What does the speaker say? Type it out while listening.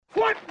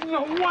What in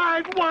the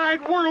wide,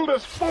 wide world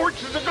of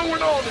sports is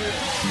going on here?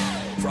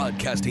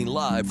 Broadcasting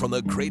live from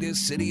the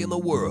greatest city in the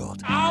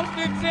world.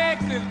 Austin,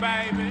 Texas,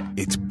 baby.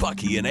 It's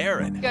Bucky and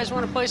Erin. You guys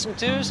want to play some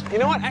twos? You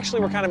know what?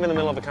 Actually, we're kind of in the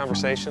middle of a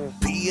conversation.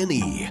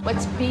 B&E.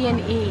 What's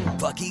B&E?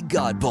 Bucky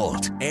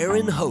Godbolt,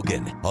 Erin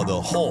Hogan on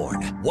the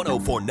Horn,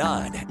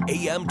 104.9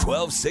 AM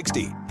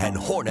 1260 and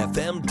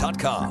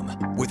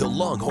hornfm.com, where the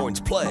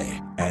Longhorns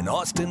play and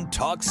Austin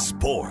talks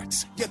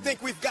sports. You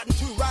think we've gotten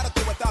too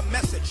radical with our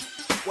message?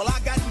 Well,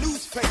 I got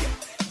news for you.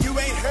 You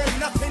ain't heard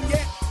nothing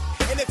yet.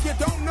 And if you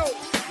don't know,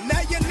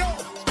 now you know.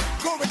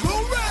 Glory,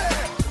 glory!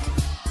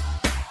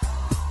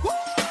 Woo!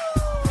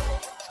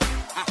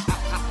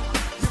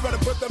 You better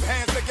put them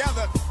hands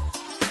together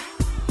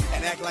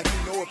and act like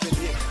you know up in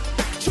here.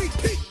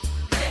 GP!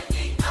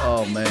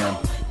 Oh, man.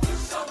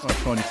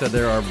 That's when you said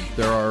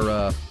there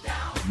are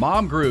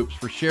mom groups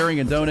for sharing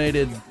and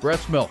donated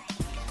breast milk.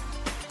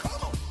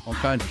 All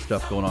kinds of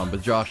stuff going on.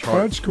 But Josh Hart.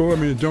 Well, that's cool. I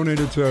mean,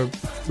 donate it to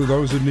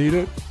those that need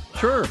it.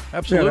 Sure,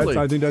 absolutely.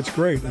 Yeah, I think that's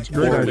great. That's a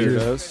great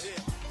idea.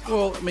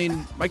 Well, I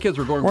mean, my kids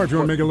were born. Or if you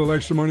want to make a little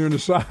extra money on the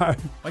side.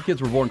 My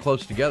kids were born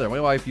close together.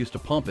 My wife used to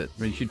pump it.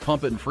 I mean, she'd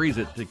pump it and freeze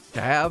it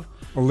to have.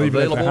 Or leave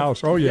available. it at the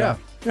house. Oh, yeah.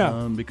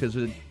 Because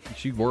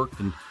she worked,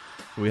 and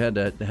so we had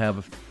to have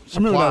a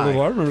supply.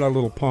 I remember that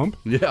little pump.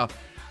 Yeah.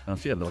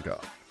 She had like a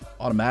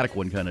automatic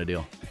one kind of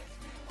deal.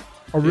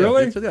 Oh,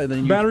 really? Yeah,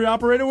 then battery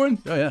operated one?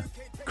 Oh, yeah.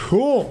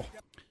 Cool.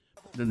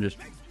 Then just,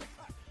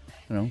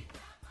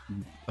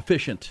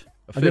 efficient.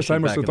 I guess I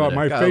must have thought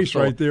my face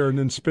right there and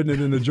then spitting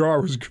it in the jar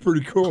was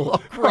pretty cool.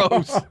 Oh,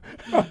 gross.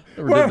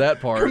 Never did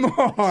that part. Come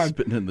on.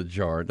 Spitting in the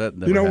jar. That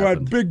never You know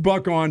happened. what? Big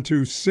buck on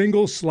to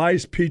single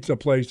slice pizza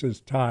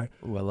places, Ty.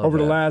 Ooh, I love Over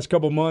that. the last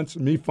couple months,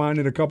 me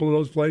finding a couple of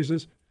those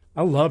places,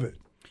 I love it.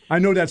 I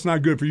know that's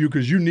not good for you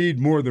because you need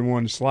more than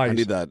one slice. I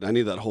need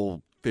that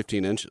whole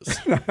 15 inches.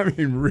 I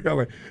mean,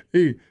 really.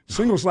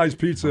 Single slice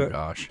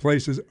pizza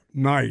places,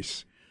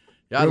 nice.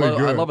 Yeah,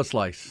 really I love a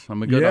slice.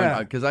 I'm a good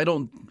because I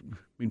don't.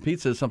 I mean,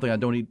 pizza is something I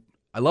don't eat.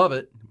 I love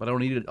it, but I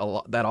don't eat it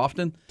that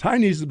often. Ty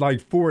needs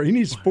like 4. He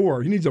needs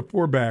 4. He needs a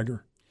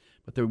 4-bagger.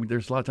 But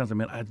there's a lot of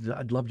times,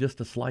 I'd love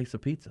just a slice of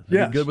pizza.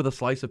 Yes. I'd be good with a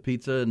slice of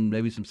pizza and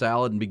maybe some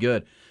salad and be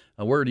good.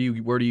 Where do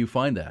you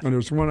find that? And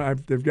there's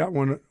one. They've got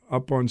one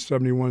up on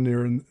 71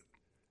 there, and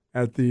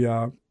at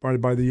the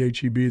by the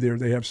HEB there,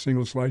 they have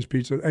single slice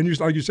pizza, and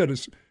like you said,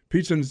 it's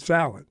pizza and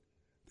salad.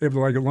 They have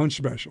like a lunch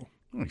special.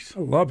 Nice. I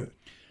love it.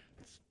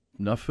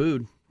 Enough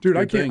food. Dude, Good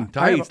I can't. thing.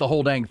 Ty eats the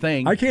whole dang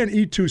thing. I can't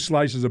eat 2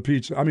 slices of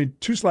pizza. I mean,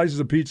 2 slices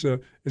of pizza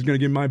is going to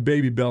give my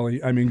baby belly.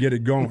 Get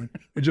it going.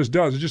 It just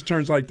does. It just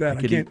turns like that.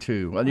 I can't eat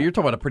 2. Well, you're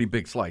talking about a pretty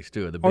big slice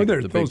too. The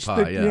big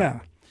pie.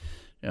 Yeah.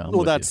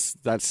 Well,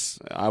 that's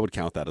I would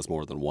count that as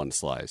more than one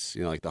slice.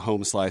 Like the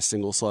home slice,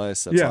 single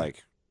slice. That's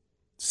like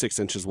 6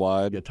 inches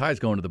wide. Yeah, Ty's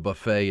going to the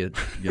buffet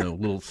at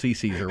Little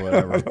Cece's or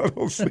whatever.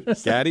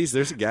 Gaddy's.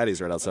 There's a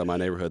Gaddy's right outside my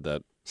neighborhood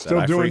that still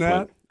I doing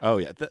frequent. that. Oh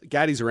yeah,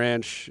 Gaddy's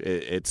Ranch.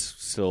 It's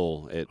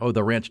still.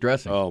 The ranch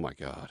dressing. Oh my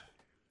God,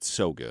 it's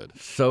so good.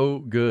 So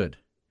good.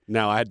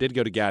 Now I did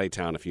go to Gaddy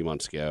Town a few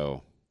months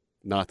ago.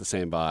 Not the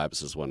same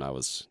vibes as when I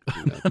was.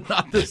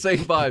 Not the same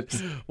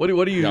vibes. What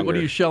are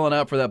you shelling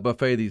out for that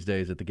buffet these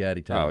days at the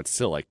Gaddy Town? Oh, it's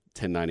still like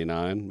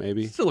 $10.99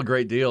 maybe. Still a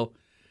great deal.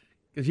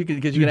 Because you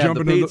can have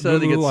the pizza,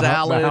 you get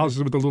salad. The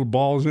houses with the little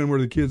balls in where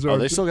the kids are. Oh,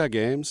 they still got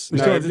games. They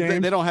still have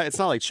games? They don't have. It's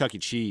not like Chuck E.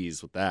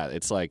 Cheese with that.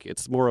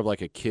 It's more of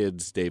like a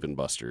kids Dave and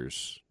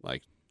Buster's,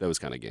 like those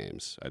kind of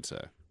games. I'd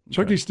say.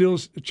 Chuck E.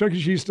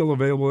 Cheese still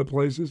available at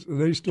places?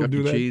 They still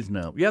do that? Chuck E. Cheese,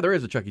 no. Yeah, there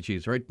is a Chuck E.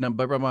 Cheese right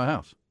by my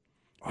house.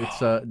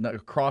 It's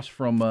across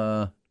from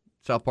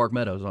South Park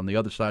Meadows on the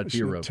other side of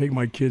Pier Road. Take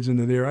my kids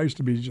into there. I used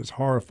to be just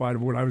horrified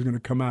of what I was going to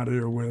come out of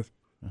there with.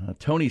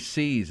 Tony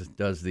C's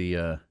does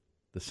the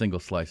single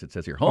slice. It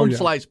says here, home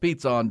slice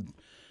pizza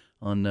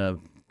on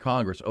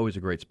Congress. Always a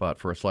great spot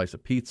for a slice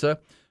of pizza.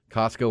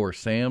 Costco or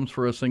Sam's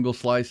for a single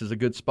slice is a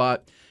good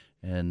spot.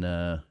 And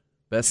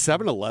best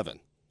 7-Eleven.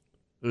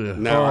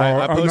 No,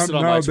 I posted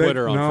on my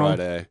Twitter on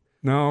Friday.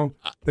 No,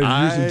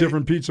 they're using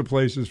different pizza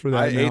places for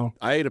that now.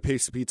 I ate a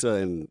piece of pizza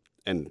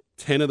and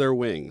 10 of their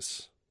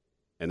wings,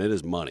 and it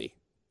is money.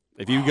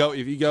 If you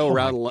go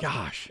around,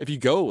 if you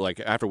go like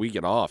after we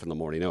get off in the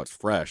morning, it's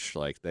fresh.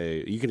 Like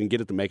you can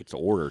get it to make it to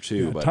order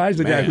too. Yeah, but Ty's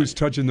the guy who's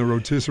touching the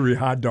rotisserie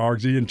hot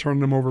dogs and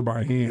turning them over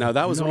by hand. No,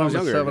 that was when I was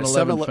younger.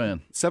 7-Eleven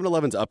fan.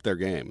 7-Eleven's up their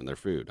game in their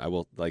food.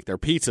 Their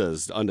pizza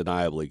is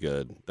undeniably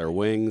good. Their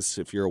wings,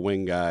 if you're a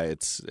wing guy,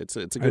 it's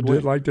a good. I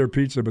did like their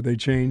pizza, but they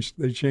changed.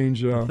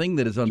 The thing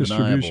that is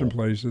undeniable distribution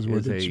places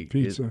with its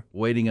pizza. Is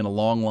waiting in a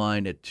long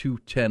line at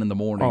 2:10 in the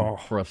morning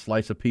for a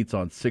slice of pizza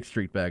on 6th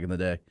Street back in the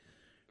day.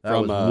 That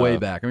was way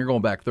back. I mean, you're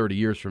going back 30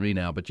 years for me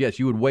now. But, yes,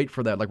 you would wait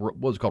for that. Like, what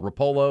was it called?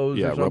 Ropolos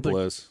or something?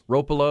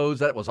 Ropolos.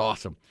 That was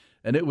awesome.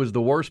 And it was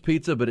the worst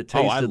pizza, but it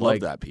tasted I love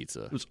like that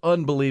pizza. It was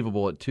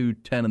unbelievable at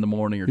 2:10 in the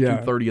morning or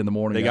 2:30 in the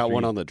morning. They got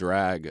one on the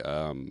drag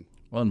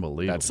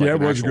Unbelievable. Yeah, it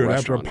was good.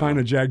 After a pint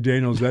of Jack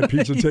Daniels, that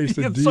pizza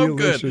tasted it's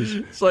delicious. So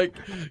good. It's like,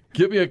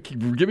 give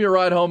me a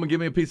ride home and give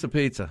me a piece of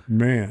pizza.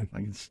 Man.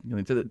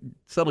 To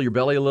settle your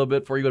belly a little bit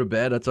before you go to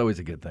bed. That's always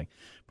a good thing.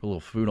 Put a little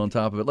food on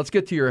top of it. Let's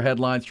get to your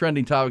headlines,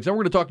 trending topics. Then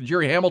we're going to talk to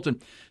Jerry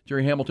Hamilton.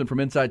 Jerry Hamilton from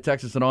Inside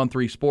Texas and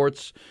On3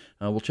 Sports.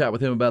 We'll chat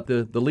with him about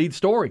the lead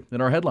story in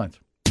our headlines.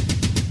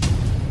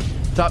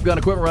 Top Gun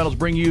Equipment Rentals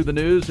bring you the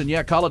news.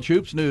 And, college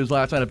hoops news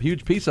last night, a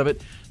huge piece of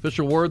it.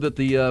 Official word that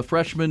the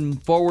freshman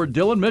forward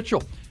Dylan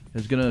Mitchell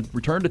is going to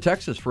return to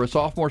Texas for a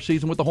sophomore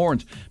season with the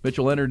Horns.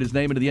 Mitchell entered his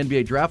name into the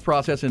NBA draft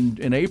process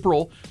in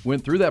April,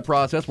 went through that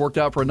process, worked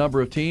out for a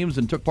number of teams,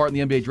 and took part in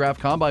the NBA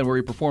draft combine where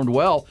he performed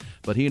well.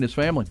 But he and his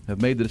family have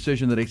made the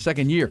decision that a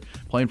second year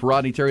playing for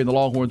Rodney Terry and the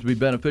Longhorns would be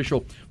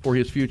beneficial for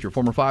his future.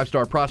 Former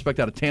five-star prospect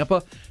out of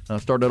Tampa,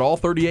 started all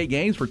 38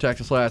 games for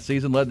Texas last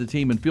season, led the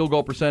team in field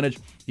goal percentage.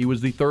 He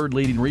was the third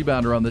leading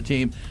rebounder on the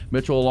team.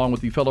 Mitchell, along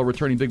with the fellow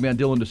returning big man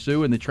Dylan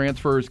DeSue, and the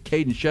transfers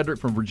Caden Shedrick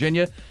from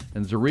Virginia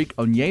and Zarik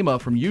Onyema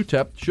from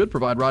UTEP, should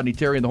provide Rodney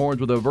Terry and the Horns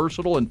with a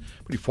versatile and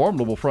pretty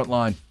formidable front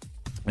line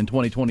in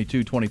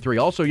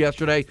 2022-23. Also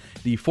yesterday,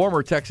 the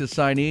former Texas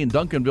signee and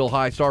Duncanville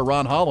High star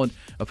Ron Holland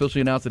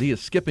officially announced that he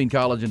is skipping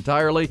college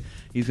entirely.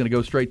 He's going to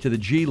go straight to the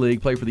G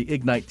League, play for the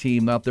Ignite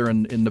team out there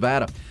in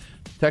Nevada.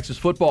 Texas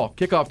football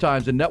kickoff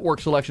times and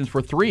network selections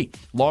for 3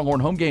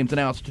 Longhorn home games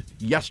announced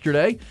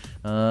yesterday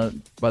by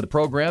the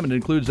program, and it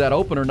includes that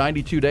opener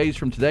 92 days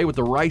from today with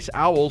the Rice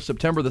Owls,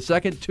 September the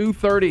 2nd,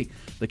 2:30.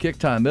 The kick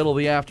time, middle of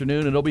the afternoon,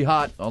 and it'll be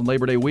hot on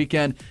Labor Day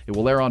weekend. It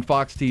will air on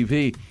Fox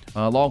TV.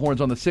 Longhorns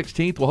on the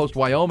 16th will host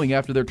Wyoming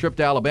after their trip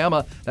to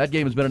Alabama. That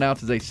game has been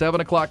announced as a 7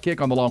 o'clock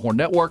kick on the Longhorn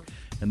Network.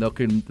 And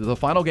the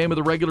final game of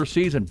the regular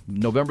season,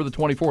 November the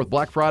 24th,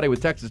 Black Friday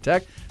with Texas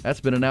Tech.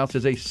 That's been announced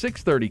as a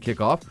 6:30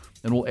 kickoff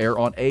and will air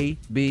on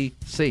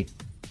ABC.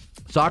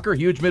 Soccer,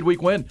 huge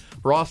midweek win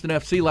for Austin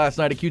FC last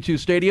night at Q2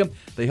 Stadium.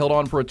 They held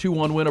on for a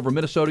 2-1 win over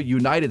Minnesota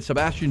United.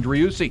 Sebastian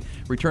Driussi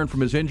returned from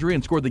his injury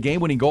and scored the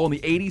game-winning goal in the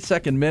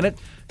 82nd minute.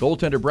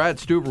 Goaltender Brad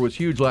Stuver was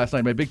huge last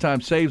night, made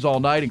big-time saves all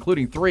night,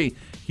 including 3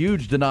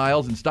 huge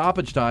denials in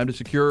stoppage time to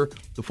secure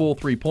the full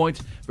 3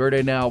 points.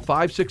 Verde now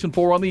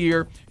 5-6-4 on the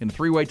year in a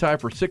 3-way tie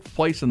for 6th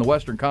place in the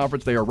Western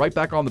Conference. They are right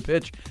back on the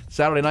pitch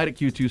Saturday night at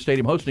Q2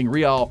 Stadium, hosting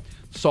Real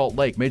Salt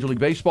Lake. Major League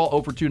Baseball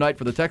 0-2 night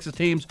for the Texas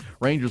teams.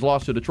 Rangers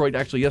lost to Detroit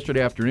actually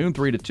yesterday afternoon,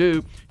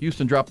 3-2.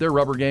 Houston dropped their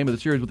rubber game of the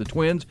series with the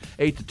Twins,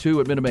 8-2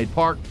 at Minute Maid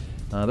Park.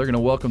 They're going to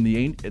welcome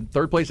the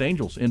third-place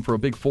Angels in for a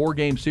big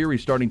 4-game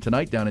series starting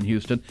tonight down in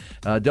Houston.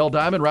 Dell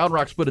Diamond, Round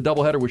Rock split a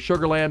doubleheader with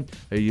Sugar Land.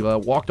 They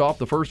walked off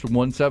the first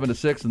one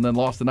 7-6 and then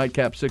lost the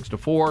nightcap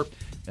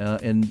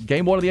 6-4. In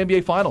Game 1 of the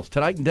NBA Finals,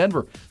 tonight in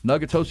Denver.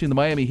 Nuggets hosting the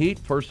Miami Heat,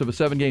 first of a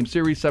 7-game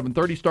series,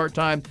 7:30 start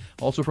time.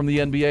 Also from the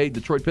NBA,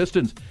 Detroit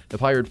Pistons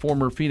have hired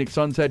former Phoenix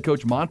Suns head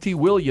coach Monty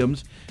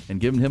Williams and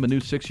given him a new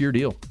 6-year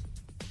deal.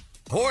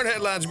 Horn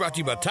Headlines brought to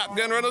you by Top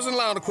Gun Rentals and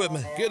Lawn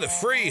Equipment. Get a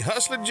free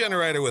Hustler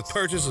generator with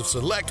purchase of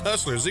select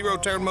Hustler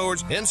zero-turn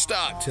mowers in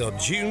stock till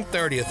June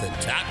 30th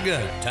at Top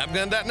Gun.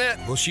 TopGun.net.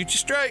 We'll shoot you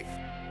straight.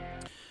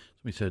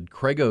 We said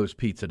Crago's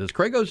Pizza. Does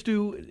Crago's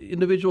do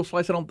individual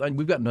slice?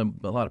 We've gotten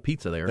a lot of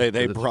pizza there.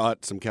 They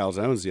brought some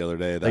calzones the other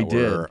day that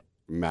were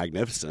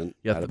magnificent.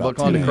 Yeah, look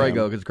on to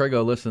Crago because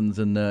Crago listens,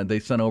 and they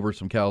sent over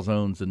some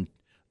calzones. And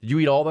did you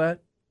eat all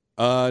that?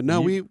 No, I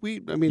mean,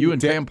 you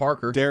and Pam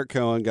Parker. Derek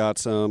Cohen got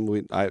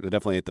some. I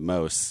definitely ate the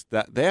most.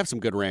 They have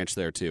some good ranch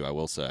there too, I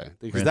will say,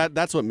 because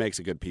that's what makes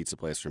a good pizza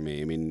place for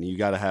me. I mean, you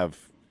got to have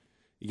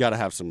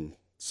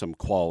some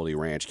quality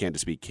ranch. You can't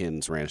just be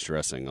Ken's ranch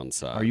dressing on the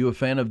side. Are you a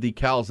fan of the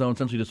calzone?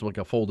 Essentially just like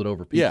a folded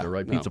over pizza,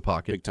 right? Pizza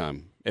pocket. Big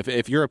time.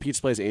 If you're a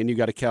pizza place and you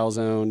got a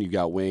calzone, you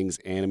got wings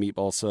and a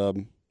meatball sub.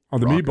 Oh,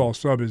 the meatball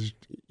sub is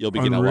You'll be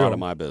getting unreal. a lot of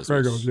my business.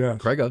 Crago's,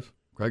 yes. Crago's.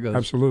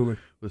 Absolutely.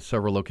 With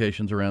several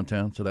locations around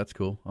town, so that's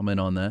cool. I'm in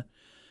on that.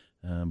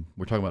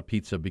 We're talking about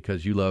pizza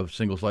because you love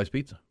single-slice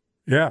pizza.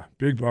 Yeah,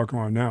 big buck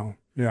on now.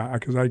 Yeah,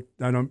 because I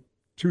don't,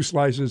 2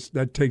 slices,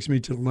 that takes me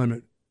to the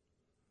limit.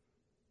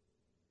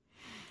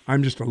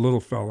 I'm just a little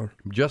feller.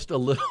 Just a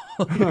little.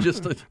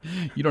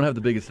 You don't have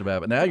the biggest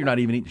amount. But now you're not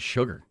even eating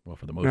sugar. Well,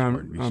 for the most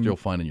part, you're still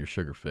finding your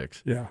sugar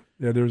fix. Yeah,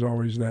 there's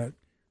always that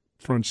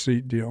front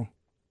seat deal.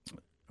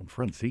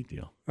 Front seat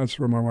deal? That's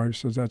where my wife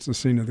says that's the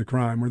scene of the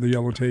crime, where the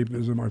yellow tape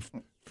is in my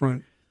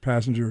front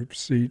passenger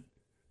seat.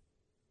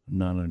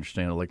 Not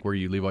understandable. Like where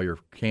you leave all your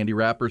candy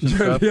wrappers and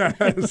stuff?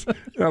 Yes.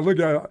 Yeah, look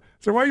at it.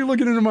 So why are you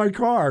looking into my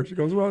car? She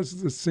goes, well, it's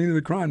the scene of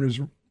the crime.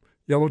 There's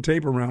yellow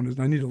tape around it.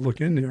 I need to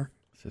look in there.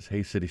 Says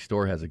Hay City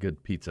Store has a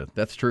good pizza.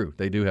 That's true.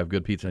 They do have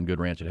good pizza and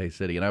good ranch at Hay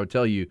City. And I would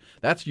tell you,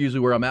 that's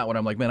usually where I'm at when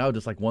I'm like, man, I would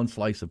just like one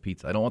slice of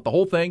pizza. I don't want the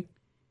whole thing.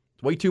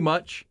 It's way too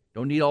much.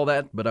 Don't need all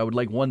that, but I would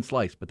like one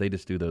slice. But they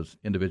just do those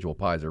individual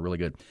pies. They're really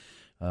good,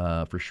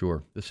 for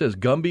sure. This says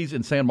Gumby's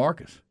in San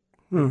Marcos.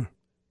 I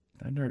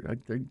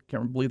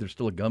can't believe there's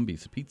still a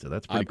Gumby's pizza.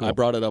 That's pretty cool. I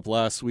brought it up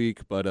last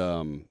week, but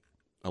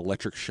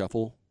Electric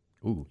Shuffle,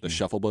 the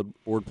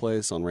shuffleboard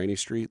place on Rainey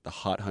Street, the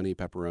hot honey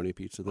pepperoni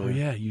pizza there. Oh,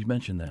 yeah, you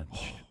mentioned that.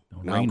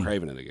 Now I'm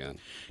craving it again.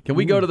 Can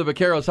we go to the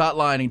Vaqueros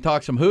hotline and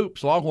talk some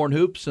hoops, Longhorn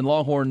hoops and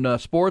Longhorn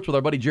sports with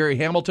our buddy Jerry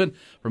Hamilton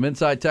from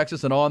Inside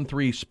Texas and On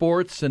 3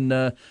 Sports,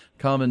 and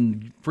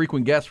common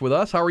frequent guest with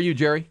us. How are you,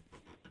 Jerry?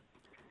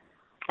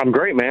 I'm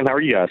great, man. How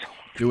are you guys?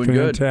 Doing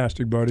good.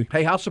 Fantastic, buddy.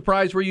 Hey, how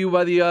surprised were you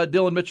by the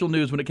Dylan Mitchell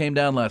news when it came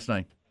down last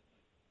night?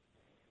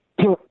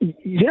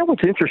 Yeah,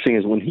 what's interesting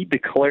is when he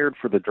declared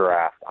for the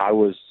draft, I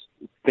was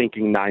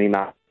thinking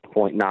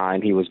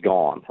 99.9 he was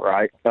gone,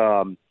 right?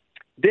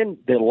 Then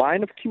the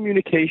line of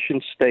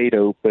communication stayed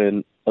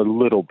open a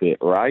little bit,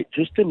 right?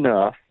 Just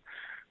enough.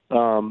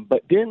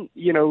 But then,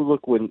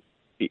 look, when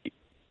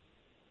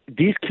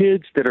these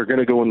kids that are going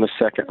to go in the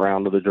second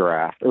round of the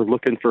draft are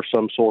looking for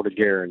some sort of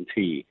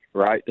guarantee,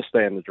 right, to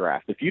stay in the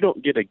draft. If you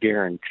don't get a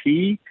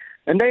guarantee,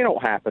 and they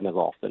don't happen as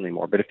often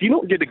anymore, but if you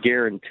don't get a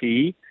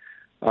guarantee,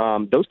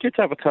 those kids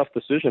have a tough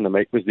decision to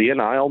make because the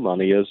NIL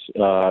money is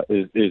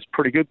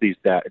pretty good these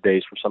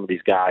days for some of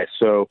these guys.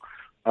 So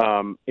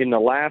in the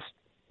last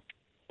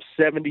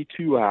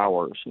 72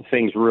 hours,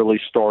 things really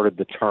started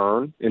to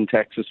turn in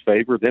Texas'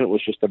 favor. Then it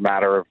was just a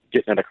matter of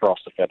getting it across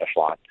the finish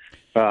line.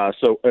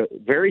 So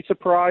very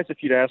surprised if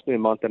you'd asked me a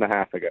month and a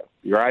half ago,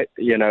 right?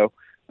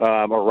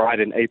 Or right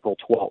in April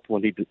 12th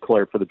when he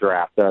declared for the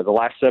draft. The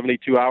last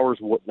 72 hours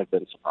wouldn't have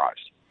been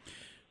surprised.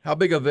 How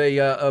big of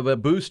a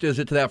boost is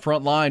it to that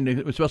front line,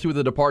 especially with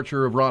the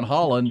departure of Ron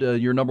Holland,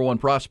 your number one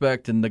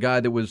prospect and the guy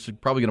that was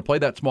probably going to play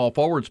that small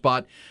forward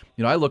spot?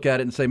 I look at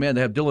it and say, man,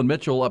 they have Dylan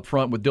Mitchell up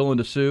front with Dylan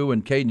DeSue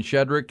and Caden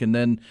Shedrick, and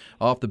then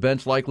off the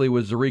bench likely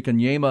with Zarek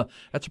Onyema.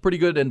 That's a pretty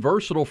good and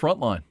versatile front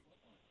line.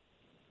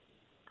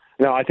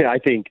 No, I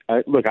think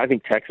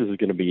Texas is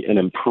going to be an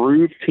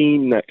improved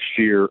team next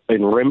year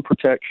in rim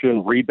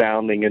protection,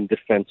 rebounding, and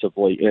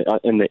defensively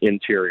in the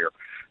interior.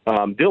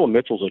 Dylan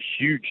Mitchell's a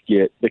huge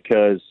get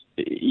because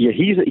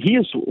he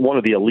is one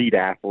of the elite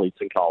athletes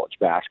in college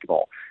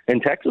basketball,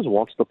 and Texas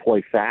wants to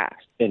play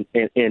fast, and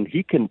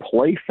he can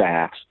play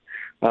fast.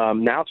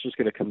 Now it's just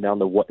going to come down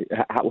to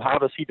how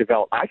does he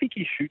develop. I think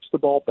he shoots the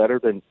ball better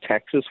than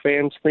Texas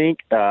fans think.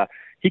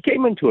 He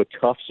came into a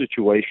tough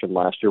situation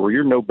last year where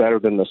you're no better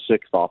than the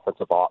sixth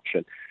offensive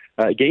option.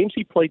 Games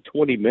he played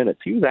 20 minutes,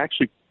 he was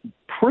actually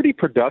pretty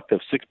productive,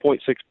 6.6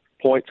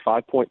 points,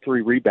 5.3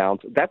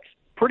 rebounds. That's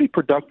pretty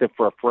productive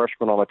for a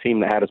freshman on a team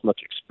that had as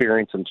much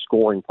experience in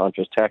scoring punch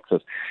as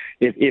Texas.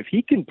 If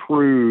he can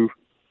prove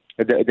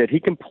that he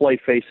can play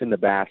facing the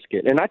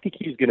basket, and I think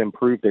he's going to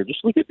improve there.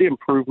 Just look at the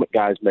improvement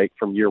guys make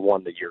from year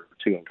one to year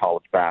two in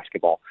college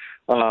basketball.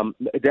 I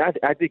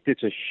think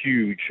it's a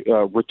huge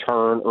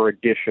return or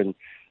addition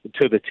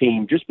to the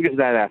team just because of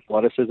that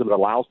athleticism. It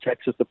allows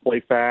Texas to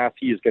play fast.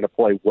 He is going to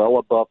play well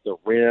above the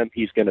rim.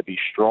 He's going to be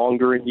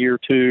stronger in year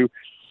two.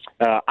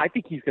 I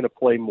think he's going to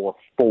play more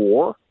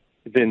 4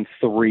 than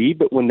 3,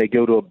 but when they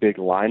go to a big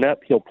lineup,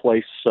 he'll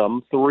play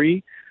some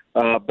 3.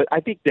 But I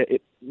think that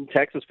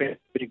Texas fans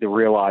need to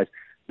realize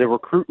the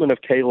recruitment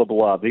of Caleb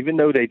Love, even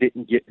though they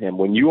didn't get him,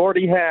 when you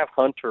already have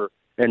Hunter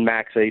and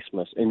Max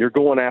Asmus and you're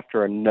going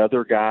after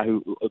another guy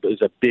who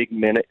is a big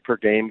minute per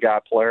game guy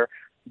player,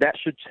 that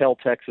should tell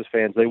Texas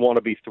fans they want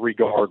to be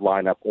 3-guard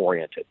lineup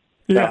oriented.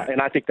 Yeah.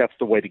 And I think that's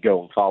the way to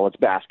go in college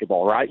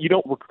basketball, right?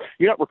 You're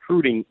not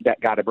recruiting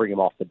that guy to bring him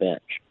off the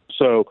bench.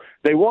 So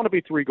they want to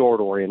be 3-guard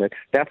oriented.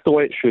 That's the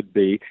way it should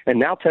be. And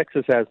now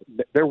Texas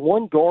they're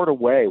 1 guard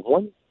away,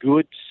 one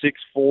good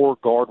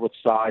 6'4" guard with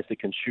size that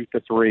can shoot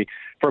the 3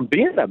 from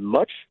being a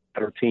much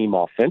better team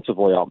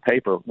offensively on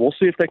paper. We'll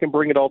see if they can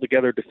bring it all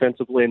together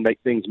defensively and make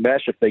things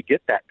mesh if they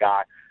get that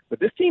guy. But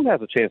this team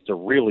has a chance to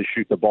really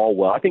shoot the ball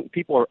well. I think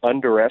people are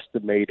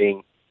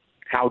underestimating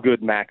how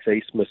good Max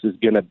Asmus is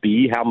going to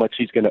be, how much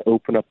he's going to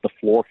open up the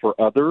floor for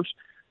others.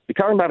 You're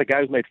talking about a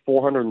guy who's made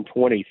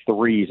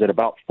 423s at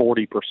about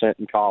 40%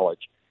 in college,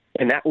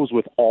 and that was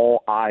with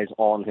all eyes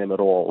on him at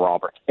Oral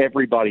Roberts.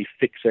 Everybody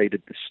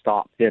fixated to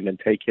stop him and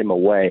take him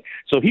away.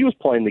 So he was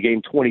playing the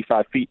game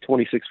 25 feet,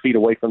 26 feet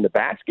away from the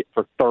basket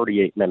for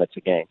 38 minutes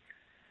a game.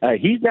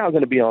 He's now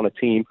going to be on a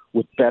team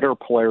with better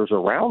players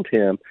around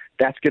him.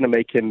 That's going to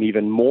make him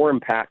even more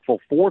impactful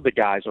for the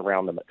guys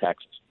around him at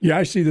Texas. Yeah,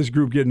 I see this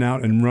group getting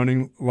out and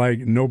running like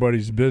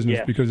nobody's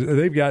business because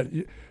they've got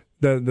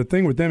the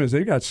thing with them is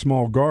they've got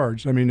small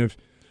guards. I mean, if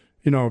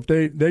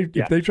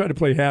they try to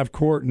play half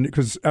court,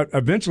 because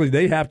eventually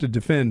they have to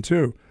defend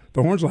too.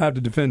 The Horns will have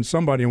to defend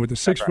somebody, and with the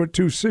 6'2",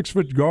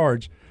 6-foot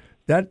guards,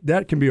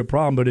 that can be a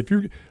problem. But if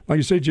you, like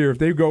you say, Jerry, if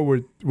they go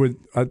with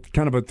a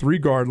kind of a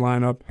 3-guard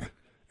lineup.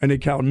 And they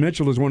count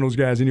Mitchell as one of those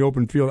guys in the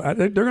open field.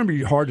 They're going to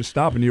be hard to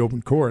stop in the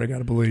open court, I got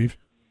to believe.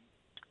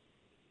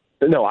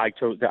 No, I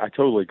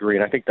totally agree,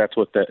 and I think that's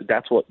what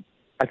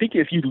I think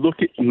if you look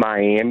at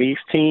Miami's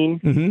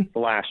team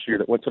last year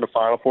that went to the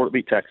Final Four to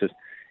beat Texas,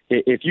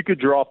 if you could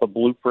draw up a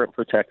blueprint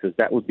for Texas,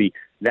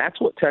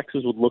 that's what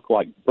Texas would look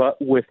like, but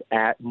with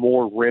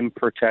more rim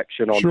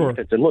protection on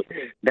defense. And look,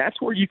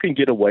 that's where you can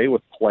get away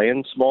with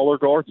playing smaller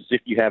guards is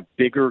if you have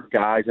bigger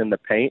guys in the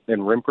paint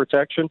and rim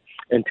protection.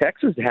 And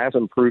Texas has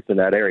improved in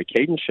that area.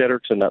 Caden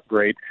Shedrick's an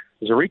upgrade.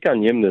 Zarek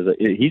Onyema,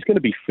 he's going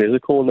to be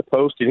physical in the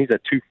post, and he's a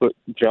 2-foot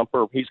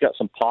jumper. He's got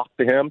some pop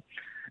to him.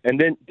 And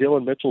then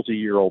Dylan Mitchell's a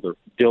year older.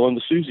 Dylan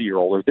DeSue's a year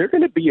older. They're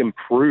going to be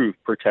improved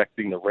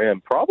protecting the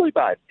rim, probably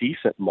by a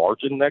decent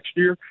margin next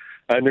year.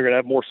 And they're going to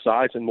have more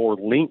size and more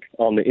length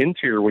on the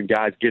interior when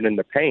guys get in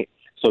the paint.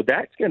 So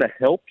that's going to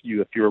help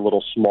you if you're a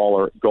little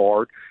smaller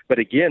guard. But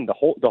again, the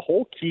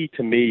whole key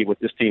to me with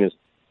this team is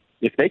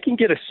if they can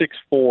get a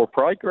 6'4",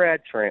 probably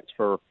grad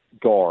transfer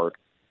guard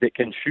that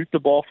can shoot the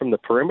ball from the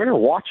perimeter,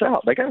 watch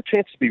out. They got a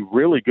chance to be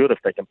really good if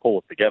they can pull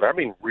it together. I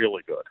mean,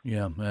 really good.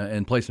 Yeah,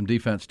 and play some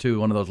defense, too.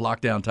 One of those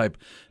lockdown-type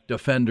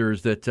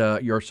defenders that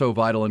are so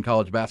vital in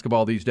college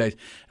basketball these days.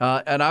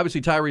 And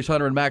obviously, Tyrese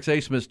Hunter and Max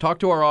Abmas. Talk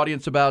to our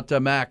audience about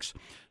Max.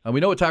 We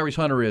know what Tyrese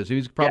Hunter is.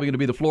 He's probably going to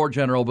be the floor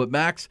general. But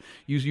Max,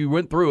 you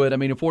went through it. I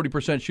mean, a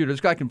 40% shooter.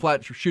 This guy can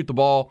flat shoot the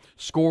ball,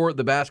 score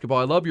the basketball.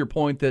 I love your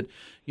point that,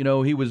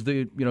 he was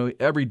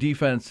every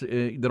defense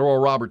that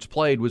Oral Roberts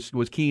played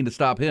was keen to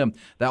stop him.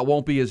 That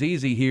won't be as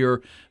easy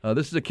here.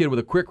 This is a kid with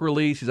a quick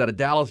release. He's out of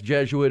Dallas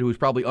Jesuit, who's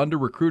probably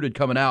under-recruited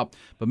coming out.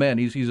 But, man,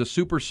 he's a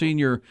super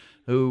senior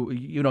who,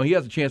 he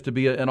has a chance to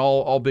be an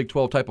all Big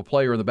 12 type of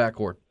player in the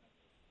backcourt.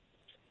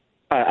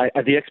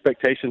 The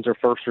expectations are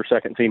first or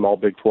second team all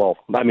Big 12.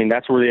 I mean,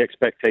 that's where the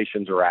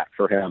expectations are at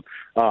for him.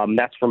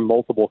 That's from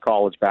multiple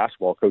college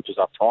basketball coaches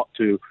I've talked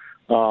to.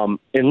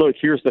 And look,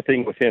 here's the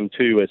thing with him,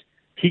 too, is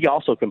he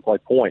also can play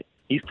point.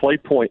 He's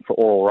played point for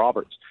Oral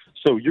Roberts.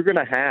 So you're going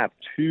to have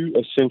two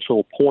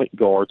essential point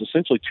guards,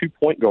 essentially 2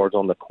 point guards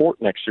on the court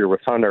next year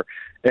with Hunter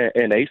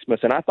and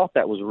Abmas. And I thought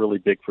that was really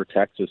big for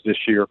Texas this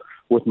year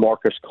with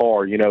Marcus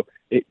Carr.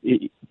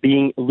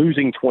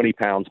 Losing 20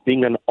 pounds,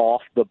 being an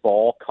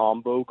off-the-ball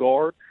combo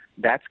guard,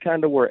 that's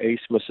kind of where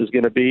Abmas is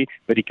going to be.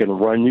 But he can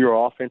run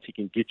your offense. He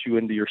can get you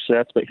into your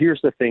sets. But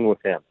here's the thing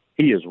with him.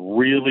 He is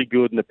really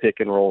good in the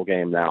pick-and-roll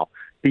game now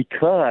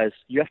because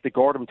you have to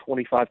guard him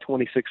 25,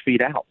 26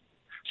 feet out.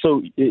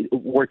 So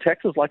where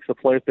Texas likes to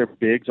play with their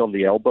bigs on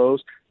the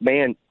elbows,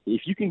 man,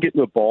 if you can get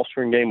into a ball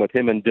string game with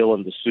him and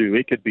Dylan DeSue,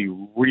 it could be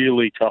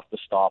really tough to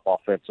stop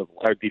offensively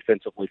or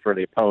defensively for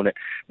the opponent.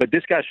 But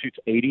this guy shoots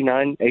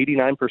 89%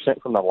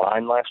 from the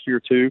line last year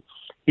too.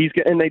 These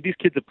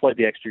kids have played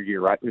the extra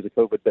year, right, because of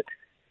COVID. But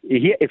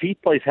if he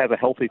have a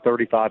healthy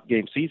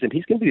 35-game season,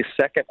 he's going to be the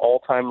second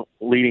all-time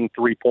leading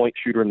three-point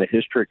shooter in the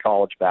history of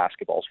college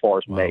basketball as far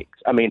as makes.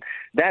 I mean,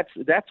 that's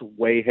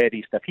way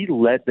heady stuff. He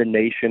led the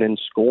nation in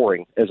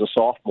scoring as a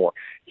sophomore.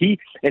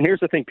 And here's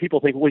the thing: people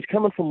think, well, he's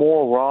coming from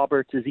Oral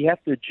Roberts. Does he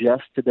have to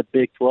adjust to the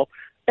Big 12?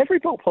 Every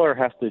ball player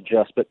has to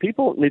adjust, but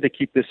people need to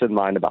keep this in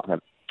mind about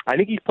him. I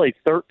think he's played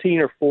 13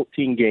 or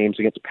 14 games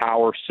against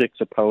Power 6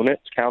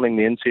 opponents, counting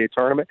the NCAA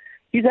tournament.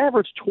 He's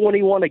averaged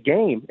 21 a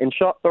game and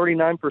shot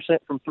 39%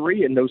 from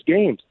three in those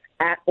games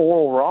at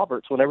Oral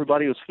Roberts when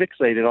everybody was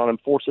fixated on him,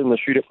 forcing him to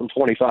shoot it from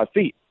 25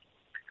 feet.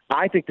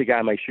 I think the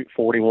guy may shoot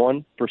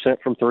 41%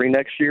 from three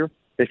next year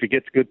if he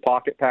gets good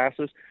pocket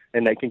passes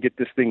and they can get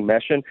this thing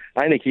meshing.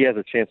 I think he has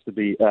a chance to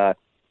be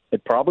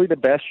probably the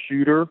best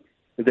shooter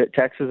that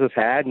Texas has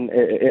had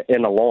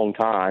in a long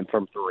time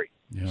from three.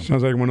 Yeah.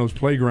 Sounds like one of those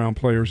playground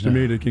players to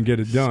me that can get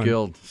it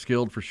done.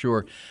 Skilled for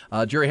sure.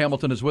 Jerry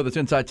Hamilton is with us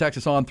inside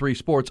Texas on 3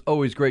 Sports.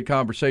 Always great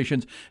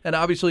conversations. And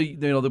obviously,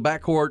 the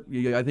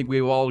backcourt, I think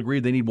we've all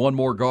agreed they need one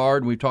more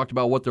guard. We've talked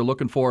about what they're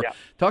looking for. Yeah.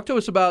 Talk to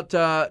us about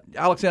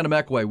Alexander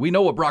McWay. We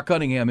know what Brock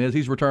Cunningham is.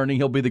 He's returning.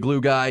 He'll be the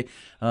glue guy,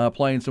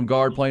 playing some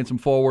guard, playing some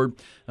forward,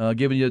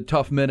 giving you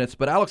tough minutes.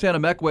 But Alexander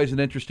McWay is an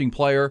interesting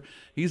player.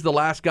 He's the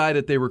last guy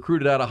that they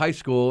recruited out of high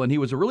school, and he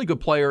was a really good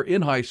player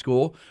in high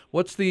school.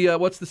 What's the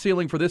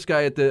ceiling for this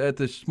guy at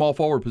the small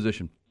forward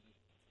position?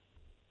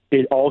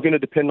 It's all going to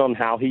depend on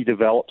how he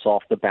develops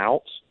off the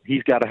bounce.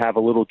 He's got to have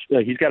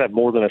he's got to have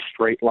more than a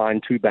straight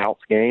line 2 bounce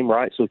game,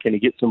 right? So can he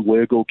get some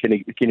wiggle? Can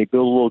he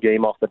build a little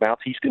game off the bounce?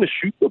 He's going to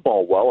shoot the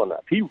ball well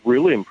enough. He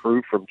really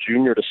improved from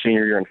junior to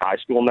senior year in high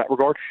school in that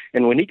regard.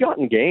 And when he got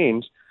in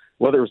games,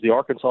 whether it was the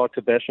Arkansas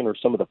exhibition or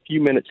some of the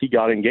few minutes he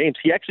got in games,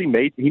 he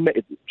made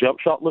jump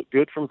shot look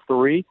good from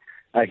three.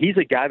 He's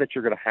a guy that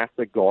you're going to have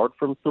to guard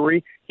from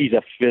three. He's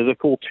a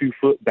physical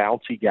 2-foot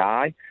bouncy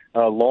guy,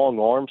 long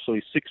arms, so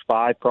he's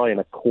 6'5", probably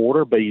and a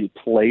quarter, but he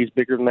plays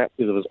bigger than that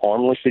because of his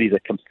arm length. He's a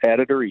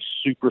competitor. He's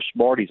super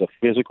smart. He's a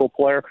physical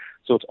player.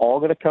 So it's all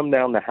going to come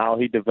down to how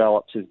he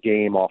develops his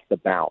game off the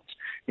bounce.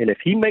 And if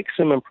he makes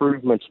some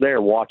improvements there,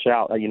 watch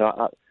out.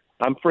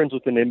 I'm friends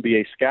with an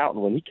NBA scout,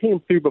 and when he came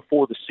through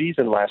before the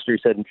season last year,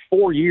 he said in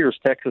 4 years,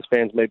 Texas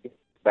fans may be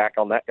back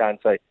on that guy and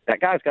say, that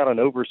guy's got an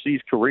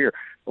overseas career.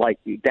 Like,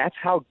 that's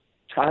how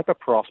type of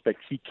prospect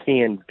he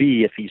can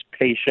be if he's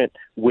patient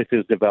with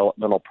his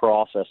developmental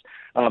process.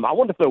 I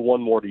want to throw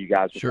one more to you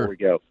guys before we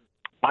go.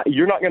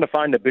 You're not going to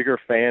find a bigger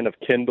fan of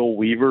Kendall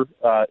Weaver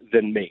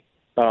than me.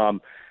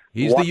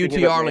 He's the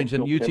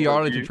UT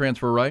Arlington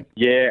transfer, right?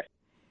 Yeah.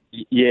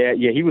 Yeah,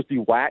 he was the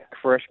WAC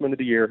freshman of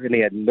the year, and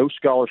he had no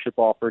scholarship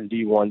offer in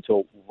D1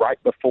 until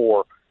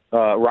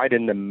right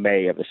in the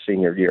May of his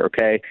senior year,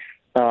 okay?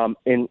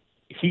 And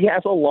he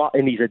has a lot,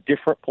 and he's a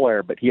different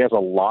player, but he has a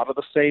lot of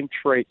the same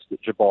traits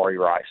that Jabari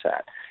Rice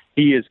had.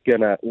 he is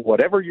going to,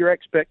 whatever your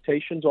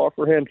expectations are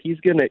for him, he's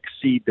going to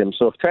exceed them.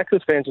 So if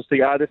Texas fans just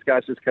think, this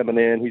guy's just coming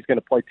in, he's going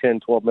to play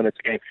 10, 12 minutes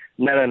a game.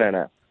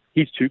 No.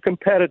 He's too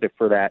competitive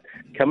for that.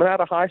 Coming out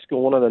of high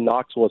school, one of the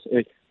knocks was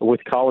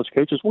with college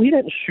coaches, he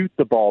didn't shoot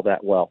the ball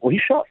that well. Well, he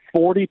shot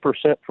 40%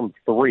 from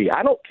three.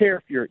 I don't care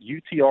if you're at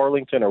UT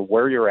Arlington or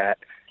where you're at.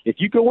 If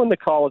you go into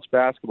college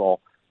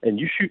basketball and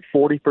you shoot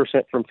 40%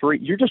 from three,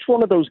 you're just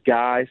one of those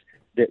guys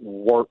that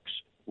works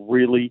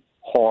really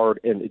hard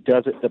and it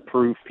does it to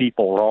prove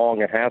people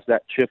wrong and has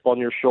that chip on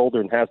your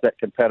shoulder and has that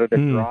competitive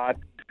drive.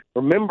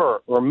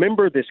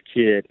 Remember this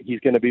kid. He's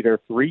going to be there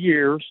 3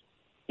 years.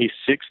 He's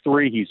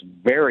 6'3". He's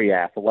very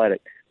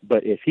athletic.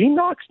 But if he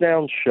knocks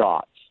down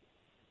shots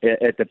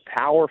at the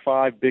Power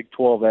 5 Big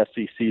 12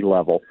 SEC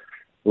level,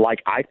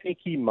 like I think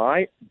he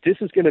might, this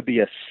is going to be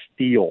a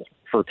steal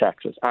for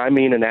Texas. I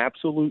mean, an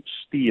absolute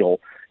steal.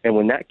 And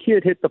when that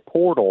kid hit the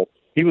portal,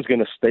 he was going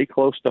to stay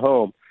close to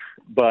home.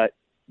 But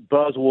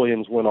Buzz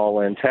Williams went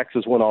all in.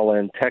 Texas went all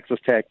in. Texas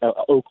Tech,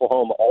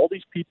 Oklahoma, all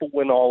these people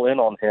went all in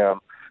on him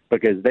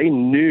because they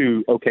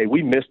knew, okay,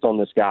 we missed on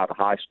this guy out of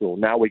high school.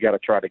 Now we got to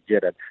try to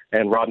get it.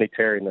 And Rodney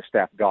Terry and the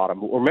staff got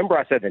him. Remember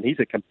I said that he's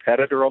a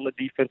competitor on the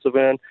defensive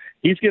end.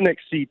 He's going to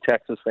exceed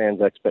Texas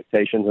fans'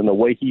 expectations, and the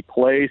way he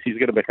plays, he's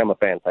going to become a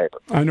fan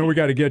favorite. I know we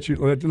got to get you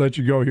let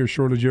you go here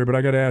shortly, Jerry, but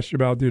I got to ask you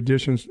about the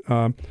additions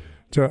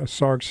to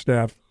Sark's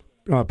staff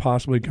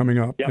possibly coming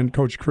up, and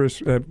Coach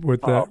Chris with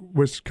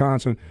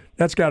Wisconsin.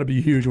 That's got to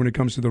be huge when it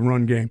comes to the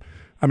run game.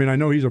 I mean, I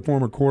know he's a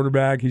former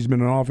quarterback. He's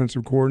been an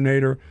offensive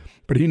coordinator,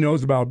 but he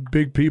knows about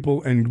big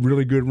people and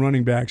really good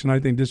running backs, and I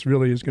think this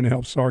really is going to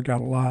help Sark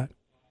out a lot.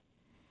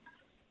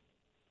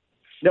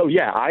 No,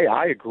 yeah,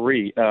 I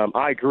agree.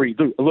 I agree.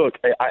 Look,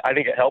 I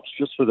think it helps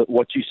just for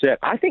what you said.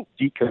 I think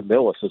Deacon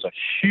Millis is a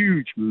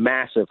huge,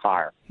 massive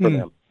hire for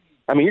them.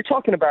 I mean, you're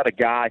talking about a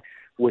guy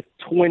with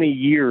 20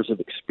 years of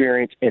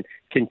experience and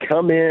can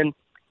come in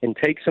and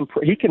take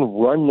he can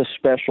run the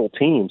special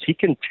teams. He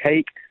can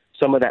take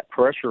some of that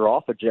pressure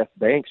off of Jeff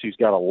Banks, who's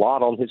got a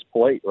lot on his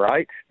plate,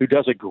 right, who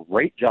does a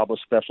great job with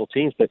special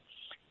teams. But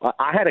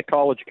I had a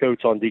college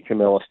coach on Deacon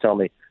Millis tell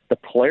me the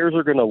players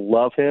are going to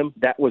love him.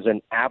 That was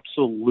an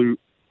absolute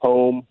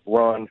home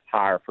run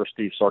hire for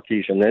Steve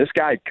Sarkisian. Now, this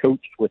guy had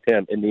coached with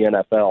him in the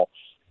NFL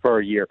for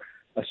a year.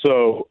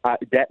 So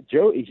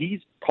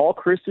Paul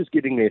Chryst is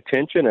getting the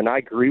attention, and I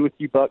agree with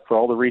you, Buck, for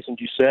all the reasons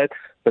you said.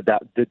 But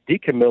the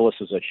Deacon Millis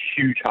is a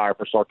huge hire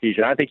for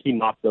Sarkisian. I think he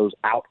knocked those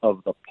out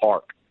of the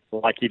park,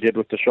 like he did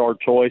with the Shard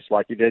Choice,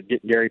 like he did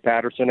getting Gary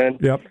Patterson in.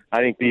 Yep. I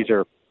think these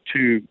are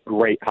two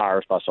great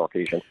hires by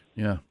Sarkisian.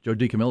 Yeah, Joe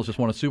DeCamillis just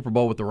won a Super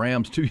Bowl with the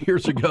Rams 2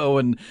 years ago,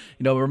 and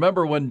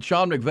remember when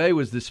Sean McVay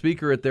was the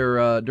speaker at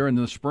their during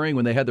the spring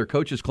when they had their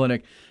coaches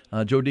clinic.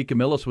 Joe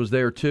DeCamillis was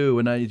there too,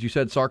 and as you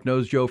said, Sark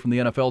knows Joe from the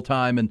NFL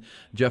time, and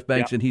Jeff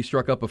Banks, and he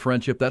struck up a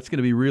friendship. That's going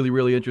to be really,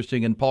 really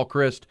interesting. And Paul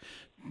Chryst,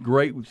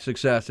 great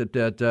success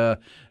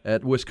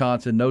at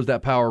Wisconsin, knows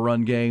that power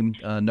run game,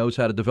 knows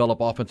how to develop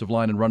offensive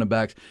line and running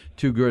backs.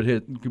 Two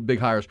good big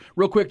hires.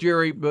 Real quick,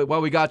 Jerry, while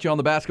we got you on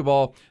the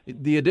basketball,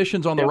 the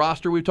additions on the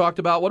roster we've talked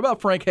about. What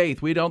about Frank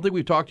Haith? We don't think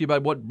we've talked to you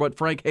about what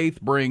Frank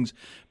Haith brings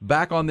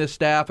back on this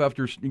staff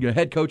after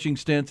head coaching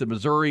stints at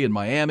Missouri and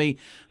Miami.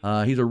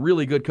 He's a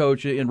really good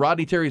coach. In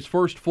Rodney Terry's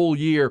first full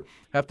year,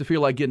 have to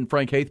feel like getting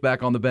Frank Haith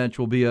back on the bench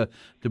will be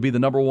to be the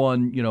number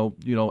one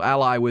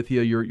ally with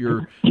you,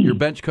 your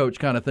bench coach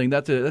kind of thing.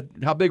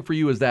 How big for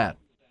you is that?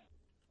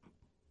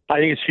 I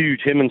think it's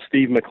huge. Him and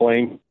Steve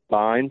McLean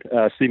combined.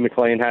 Steve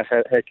McLean has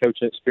head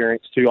coaching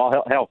experience too.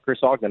 Hell, Chris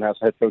Ogden has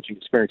head coaching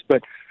experience.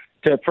 But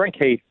to Frank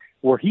Haith,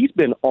 where he's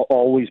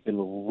always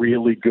been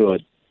really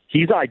good,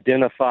 he's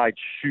identified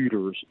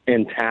shooters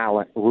and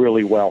talent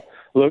really well.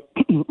 Look,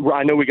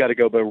 I know we got to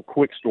go, but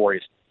quick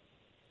stories.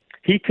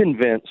 He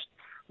convinced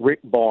Rick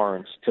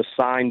Barnes to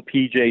sign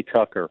P.J.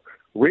 Tucker.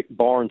 Rick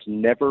Barnes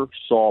never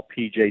saw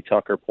P.J.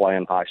 Tucker play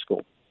in high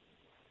school.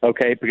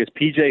 Okay, because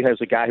P.J. has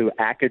a guy who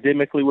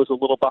academically was a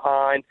little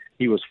behind.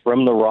 He was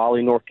from the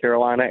Raleigh, North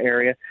Carolina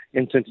area.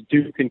 And since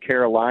Duke and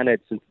Carolina,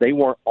 since they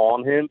weren't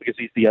on him because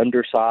he's the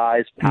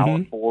undersized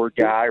power forward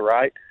guy,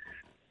 right?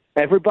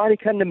 Everybody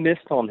kind of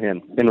missed on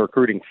him in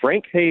recruiting.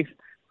 Frank Haith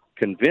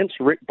convinced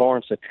Rick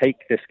Barnes to take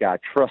this guy.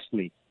 Trust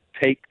me,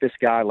 take this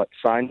guy. Let's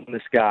sign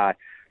this guy.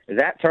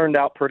 That turned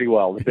out pretty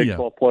well. The Big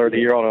 12 Player of the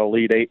Year on an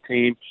Elite 8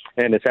 team,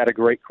 and it's had a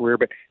great career,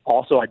 but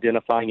also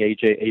identifying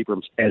A.J.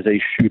 Abrams as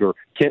a shooter,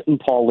 Kenton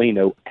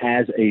Paulino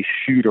as a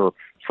shooter.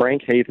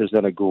 Frank Haith has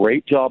done a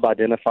great job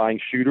identifying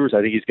shooters.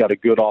 I think he's got a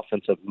good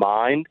offensive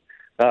mind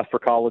for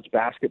college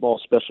basketball,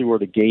 especially where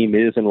the game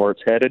is and where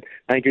it's headed.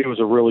 I think it was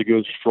a really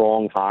good,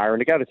 strong hire,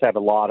 and a guy that's had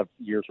a lot of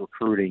years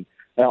recruiting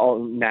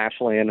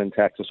nationally and in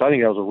Texas. So I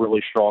think that was a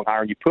really strong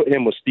hire. And you put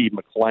him with Steve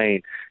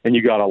McLean, and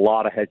you got a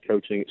lot of head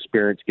coaching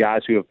experience,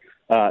 guys who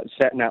have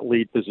sat in that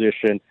lead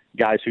position,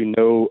 guys who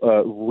know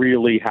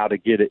really how to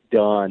get it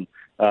done.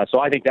 So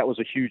I think that was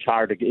a huge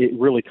hire. It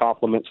really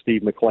complements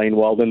Steve McLean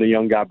well. Then the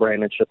young guy,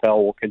 Brandon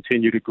Chappelle, will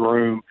continue to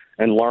groom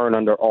and learn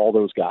under all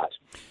those guys.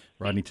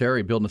 Rodney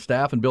Terry building a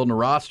staff and building a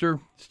roster.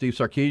 Steve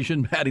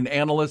Sarkisian adding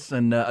analysts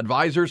and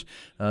advisors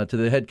to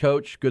the head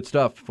coach. Good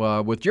stuff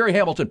with Jerry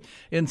Hamilton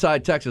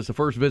inside Texas. The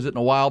first visit in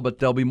a while, but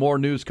there'll be more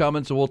news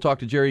coming, so we'll talk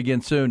to Jerry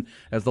again soon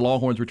as the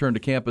Longhorns return to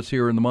campus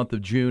here in the month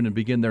of June and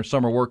begin their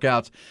summer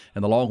workouts,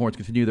 and the Longhorns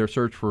continue their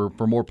search for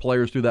more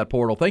players through that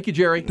portal. Thank you,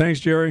 Jerry. Thanks,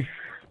 Jerry.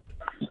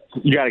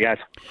 You got it, guys.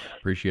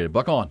 Appreciate it.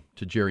 Buck on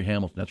to Jerry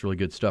Hamilton. That's really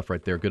good stuff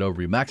right there. Good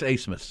overview. Max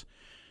Asmus.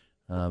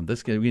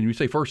 This when you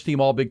say first team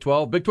all Big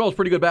 12, Big 12 is a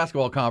pretty good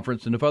basketball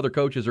conference, and if other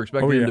coaches are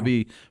expecting him to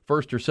be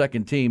first or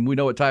second team, we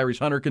know what Tyrese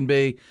Hunter can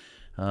be.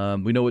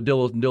 We know what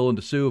Dylan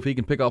DeSue, if he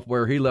can pick off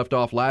where he left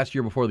off last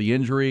year before the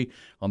injury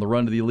on the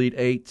run to the Elite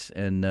Eight,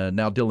 and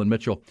now Dylan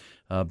Mitchell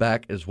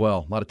back as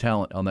well. A lot of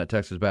talent on that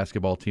Texas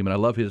basketball team, and I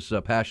love his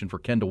passion for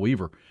Kendall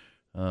Weaver.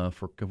 And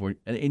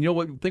you know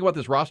what? Think about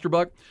this roster,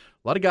 Buck.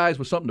 A lot of guys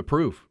with something to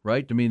prove,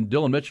 right? I mean,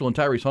 Dylan Mitchell and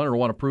Tyrese Hunter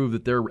want to prove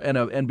that they're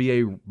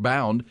NBA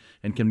bound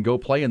and can go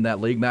play in that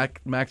league. Max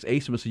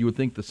Asmus, you would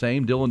think the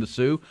same. Dylan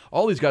DeSue.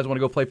 All these guys want to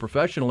go play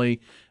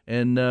professionally,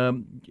 and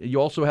you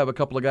also have a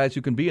couple of guys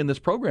who can be in this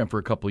program for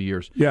a couple of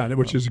years. Yeah,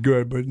 which is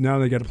good, but now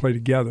they got to play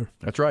together.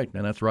 That's right,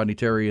 and that's Rodney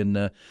Terry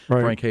and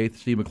Frank Haith,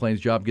 Steve McClain's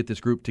job. Get this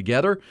group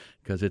together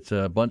because it's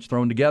a bunch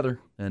thrown together,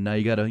 and now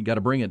you got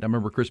to bring it. I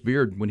remember Chris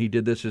Beard when he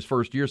did this his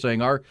first year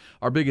saying our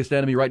biggest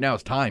enemy right now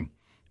is time.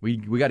 We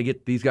got to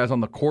get these guys on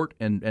the court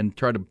and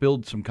try to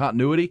build some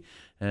continuity.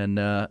 And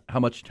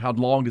how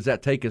long does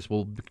that take us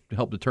will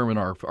help determine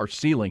our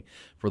ceiling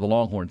for the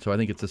Longhorns. So I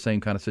think it's the same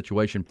kind of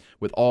situation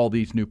with all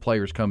these new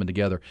players coming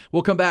together.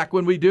 We'll come back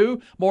when we do.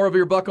 More of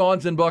your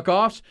Buck-Ons and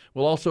Buck-Offs.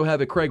 We'll also have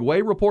a Craig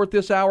Way report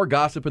this hour,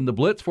 gossip in the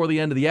Blitz for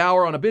the end of the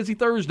hour on a busy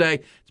Thursday.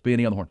 It's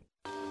B&E on the Horn.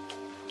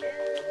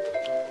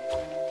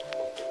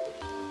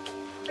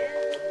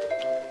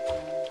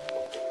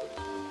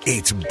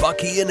 It's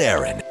Bucky and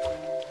Erin.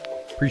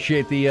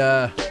 Appreciate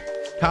the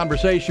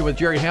conversation with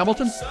Jerry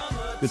Hamilton.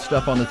 Good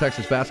stuff on the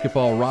Texas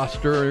basketball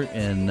roster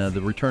and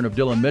the return of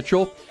Dylan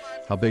Mitchell.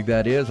 How big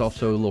that is.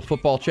 Also a little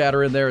football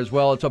chatter in there as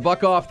well. It's a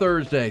Buck Off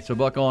Thursday, so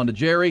Buck on to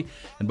Jerry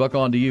and Buck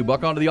on to you.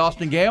 Buck on to the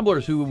Austin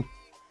Gamblers who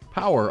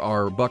power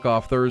our Buck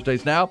Off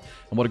Thursdays now.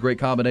 And what a great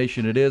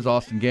combination it is.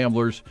 Austin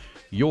Gamblers,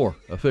 your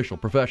official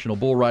professional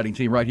bull riding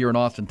team right here in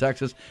Austin,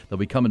 Texas. They'll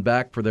be coming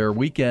back for their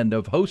weekend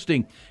of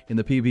hosting in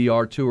the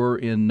PBR Tour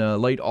in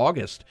late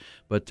August.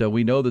 But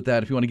we know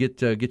that if you want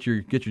to get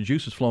your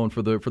juices flowing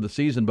for the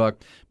season,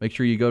 Buck, make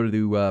sure you go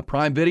to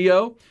Prime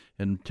Video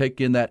and take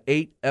in that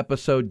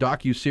 8-episode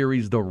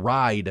docuseries, The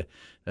Ride,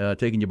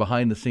 taking you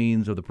behind the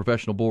scenes of the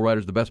professional bull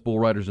riders, the best bull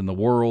riders in the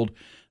world,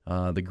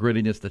 the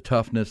grittiness, the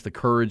toughness, the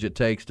courage it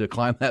takes to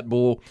climb that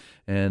bull,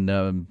 and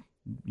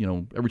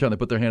every time they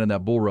put their hand in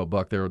that bull rope,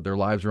 Buck, their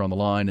lives are on the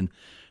line, and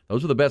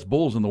those are the best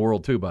bulls in the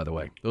world too, by the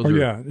way.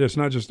 It's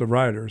not just the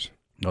riders.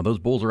 No, those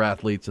bulls are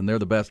athletes, and they're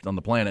the best on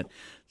the planet.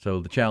 So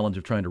the challenge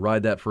of trying to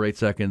ride that for 8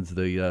 seconds,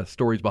 the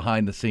stories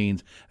behind the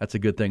scenes, that's a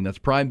good thing. That's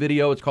Prime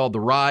Video. It's called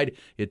The Ride.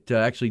 It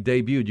actually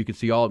debuted. You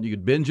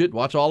could binge it,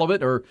 watch all of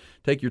it, or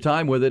take your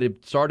time with it.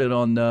 It started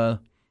on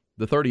the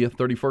 30th,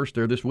 31st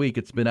there this week.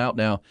 It's been out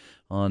now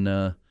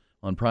on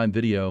Prime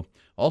Video.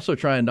 Also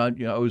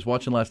I was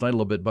watching last night a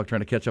little bit, Buck,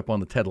 trying to catch up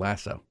on the Ted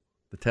Lasso.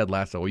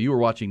 Well, you were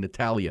watching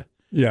Natalia.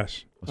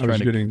 Yes, I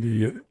was getting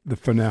the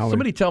finale.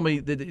 Somebody tell me,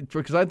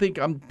 because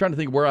I'm trying to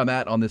think where I'm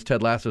at on this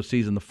Ted Lasso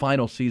season, the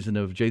final season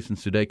of Jason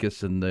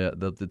Sudeikis and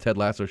the Ted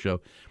Lasso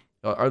show.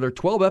 Are there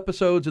 12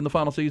 episodes in the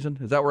final season?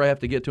 Is that where I have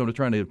to get to? I'm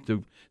trying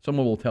to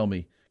someone will tell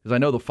me, because I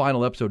know the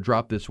final episode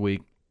dropped this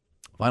week.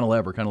 Final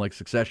ever, kind of like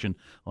Succession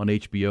on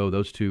HBO.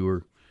 Those two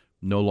are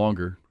no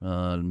longer,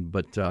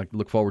 but I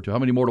look forward to. How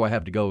many more do I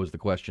have to go is the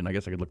question. I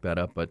guess I could look that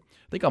up, but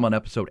I think I'm on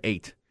episode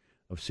 8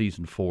 of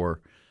season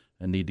 4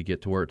 and need to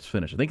get to where it's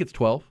finished. I think it's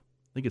 12,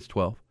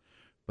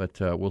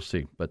 but we'll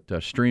see. But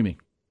streaming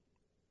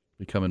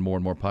becoming more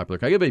and more popular.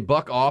 Can I give a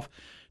buck off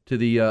to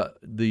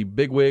the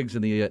bigwigs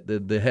and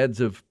the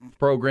heads of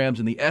programs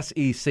in the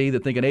SEC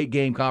that think an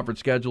 8-game conference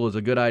schedule is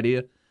a good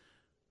idea?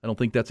 I don't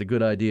think that's a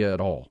good idea at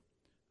all.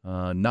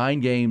 9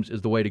 games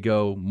is the way to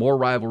go. More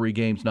rivalry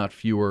games, not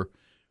fewer.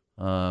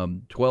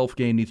 12th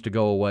game needs to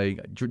go away.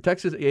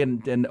 Texas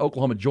and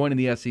Oklahoma joining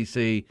the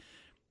SEC.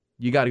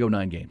 You got to go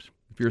 9 games.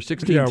 If you're a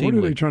 16 team what are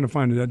they league, trying to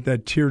find?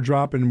 That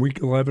teardrop in week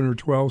 11 or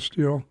 12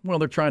 still? Well,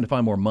 they're trying to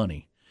find more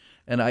money.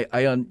 And I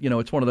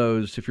it's one of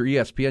those, if you're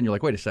ESPN, you're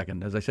like, wait a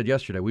second. As I said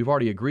yesterday, we've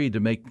already agreed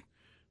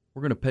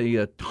we're going to pay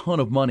a ton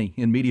of money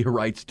in media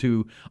rights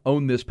to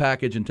own this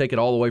package and take it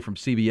all away from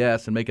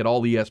CBS and make it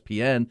all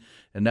ESPN.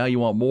 And now you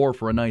want more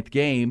for a 9th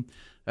game.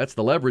 That's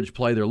the leverage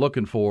play they're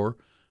looking for.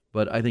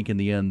 But I think in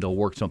the end they'll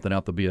work something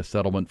out. There'll be a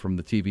settlement from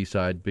the TV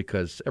side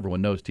because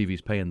everyone knows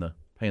TV's paying the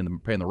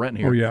rent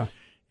here. Oh yeah.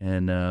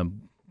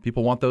 And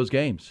people want those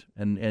games.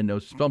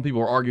 And some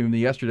people were arguing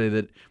yesterday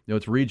that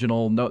it's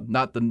regional. No,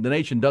 not the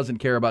nation doesn't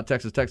care about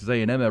Texas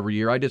A&M every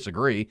year. I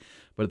disagree.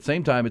 But at the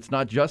same time, it's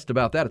not just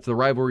about that. It's the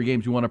rivalry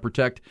games you want to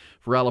protect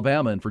for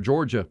Alabama and for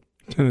Georgia.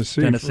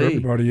 Tennessee. For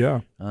everybody,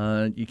 yeah.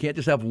 You can't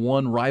just have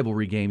one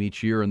rivalry game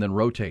each year and then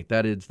rotate.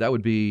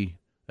 That'd be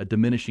a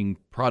diminishing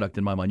product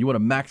in my mind. You want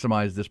to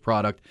maximize this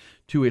product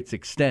to its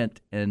extent,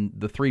 and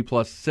the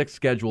 3+6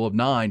 schedule of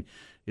 9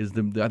 is,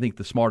 I think,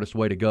 the smartest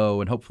way to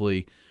go, and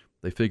hopefully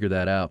they figure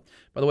that out.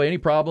 By the way, any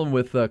problem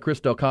with Chris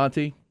Del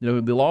Conte?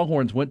 The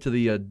Longhorns went to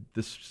the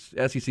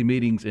SEC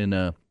meetings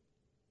in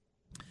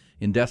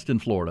Destin,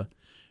 Florida,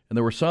 and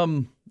there were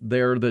some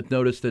there that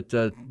noticed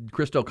that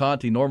Chris Del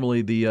Conte,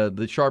 normally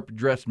the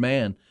sharp-dressed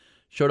man,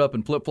 showed up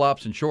in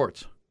flip-flops and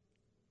shorts.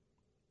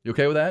 You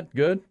okay with that?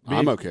 Good?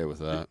 I'm okay with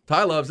that.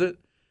 Ty loves it.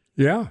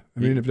 Yeah. I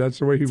mean, if that's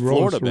the way he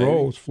rolls,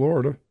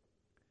 Florida.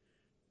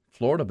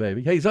 Florida,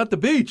 baby. Hey, he's at the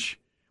beach.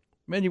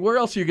 Man, where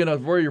else are you going to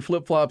wear your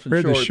flip-flops and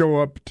shorts? We had to show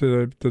up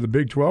to the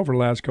Big 12 for the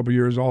last couple of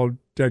years, all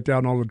decked out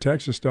in all the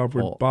Texas stuff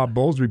with Bob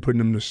Bowlesby putting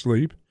them to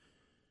sleep,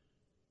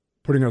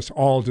 putting us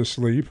all to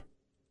sleep.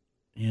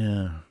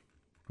 Yeah.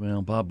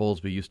 Well, Bob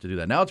Bowlesby used to do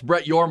that. Now it's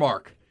Brett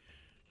Yormark.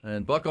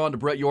 And buck on to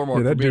Brett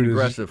Yormark for being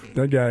aggressive.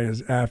 That guy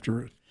is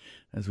after it.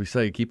 As we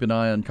say, keep an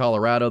eye on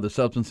Colorado. The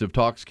substantive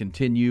talks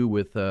continue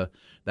with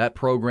that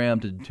program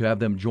to have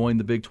them join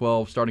the Big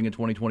 12 starting in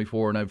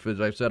 2024. And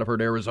as I've said, I've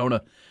heard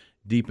Arizona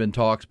deep in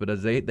talks, but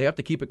as they have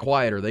to keep it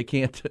quieter. They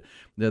can't.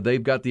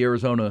 They've got the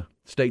Arizona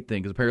State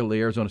thing, because apparently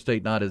Arizona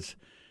State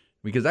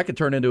because that could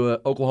turn into a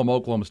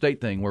Oklahoma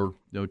State thing where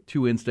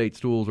two in-state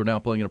schools are now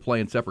going to play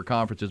in separate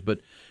conferences.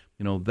 But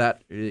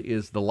that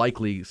is the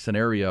likely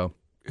scenario.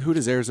 Who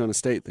does Arizona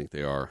State think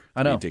they are?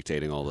 I know,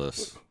 dictating all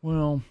this.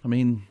 Well, I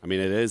mean, it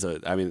is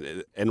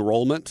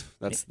enrollment.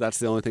 That's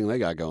the only thing they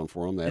got going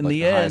for them. They have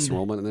the highest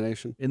enrollment in the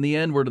nation. In the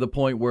end, we're to the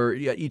point where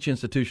each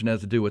institution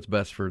has to do what's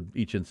best for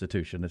each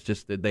institution. It's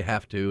just that they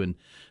have to, and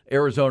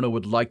Arizona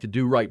would like to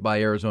do right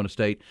by Arizona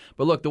State.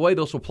 But look, the way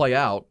this will play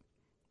out,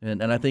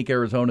 and I think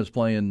Arizona's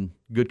playing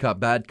good cop,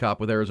 bad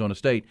cop with Arizona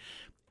State.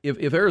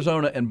 If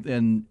Arizona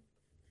and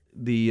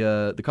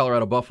the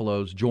Colorado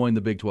Buffaloes join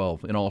the Big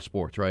 12 in all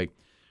sports, right?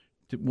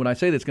 When I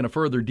say that's going to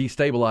further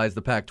destabilize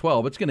the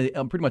Pac-12, it's going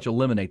to pretty much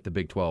eliminate the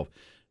Big 12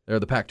 or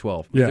the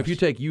Pac-12. Yes. If you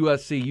take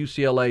USC,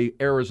 UCLA,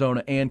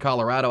 Arizona, and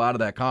Colorado out of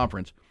that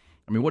conference,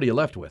 I mean, what are you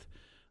left with?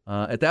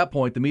 At that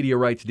point, the media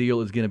rights deal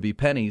is going to be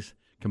pennies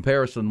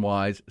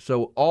comparison-wise.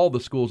 So all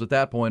the schools at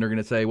that point are going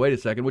to say, wait a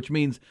second, which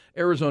means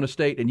Arizona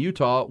State and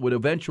Utah would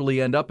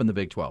eventually end up in the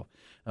Big 12.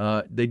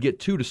 They'd get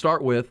 2 to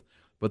start with,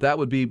 but that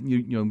would be,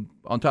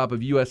 on top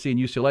of USC and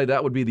UCLA,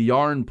 that would be the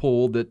yarn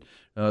pull the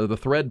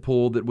thread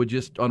pull that would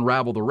just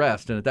unravel the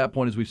rest. And at that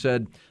point, as we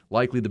said,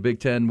 likely the Big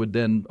Ten would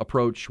then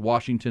approach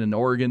Washington and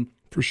Oregon.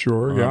 For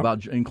sure, yeah.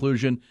 About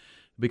inclusion.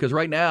 Because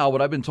right now,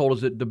 what I've been told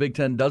is that the Big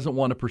Ten doesn't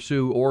want to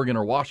pursue Oregon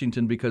or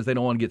Washington because they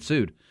don't want to get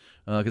sued.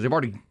 Because they've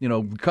already,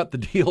 cut the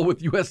deal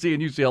with USC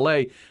and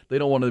UCLA. They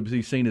don't want to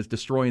be seen as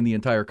destroying the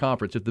entire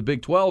conference. If the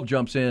Big 12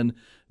 jumps in,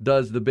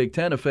 does the Big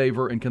Ten a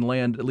favor and can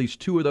land at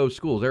least 2 of those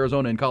schools,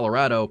 Arizona and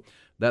Colorado,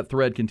 that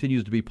thread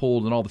continues to be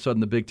pulled, and all of a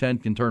sudden the Big Ten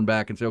can turn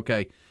back and say,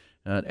 okay.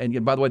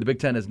 And by the way, the Big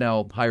Ten has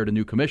now hired a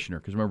new commissioner,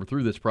 because remember,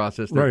 through this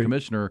process, their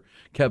commissioner,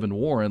 Kevin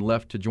Warren,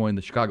 left to join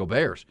the Chicago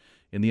Bears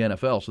in the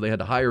NFL. So they had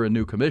to hire a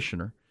new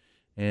commissioner.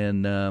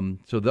 And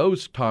so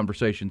those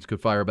conversations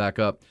could fire back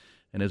up.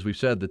 And as we've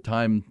said, the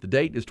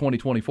date is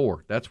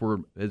 2024. That's where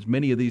as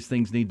many of these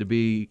things need to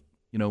be,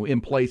 in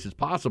place as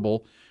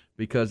possible,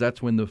 because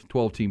that's when the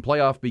 12-team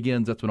playoff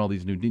begins. That's when all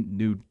these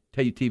new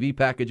TV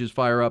packages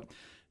fire up,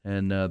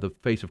 and the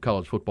face of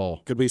college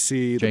football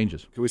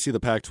changes. Could we see the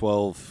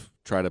Pac-12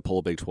 try to pull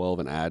a Big 12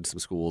 and add some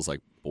schools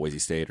like Boise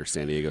State or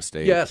San Diego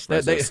State? Yes,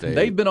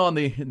 they've been on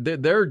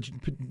their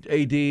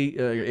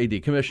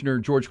AD commissioner,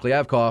 George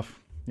Kliavkoff.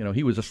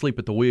 He was asleep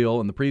at the wheel,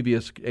 and the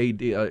previous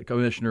AD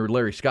commissioner,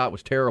 Larry Scott,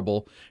 was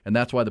terrible, and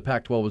that's why the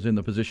Pac-12 was in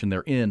the position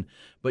they're in.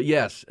 But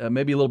yes,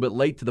 maybe a little bit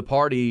late to the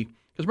party,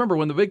 because remember,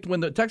 when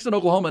the Texas and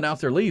Oklahoma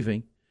announced they're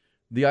leaving,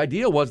 the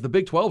idea was the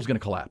Big 12 is going to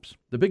collapse.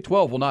 The Big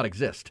 12 will not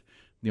exist,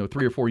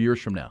 3 or 4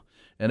 years from now.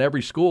 And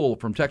every school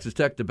from Texas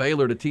Tech to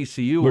Baylor to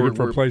TCU looking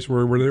for a place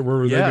where they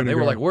going to go. Yeah, they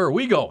were like, where are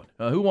we going?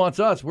 Who wants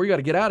us? We got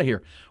to get out of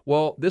here.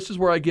 Well, this is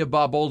where I give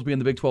Bob Bowlesby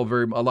and the Big 12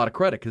 a lot of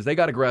credit, because they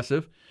got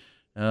aggressive,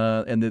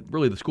 and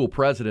really the school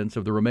presidents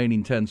of the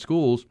remaining 10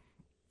 schools,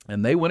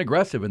 and they went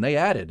aggressive, and they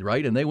added,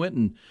 right? And they went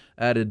and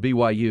added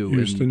BYU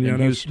Houston,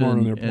 and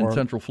Houston and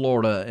Central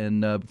Florida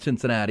and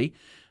Cincinnati.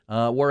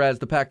 Whereas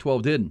the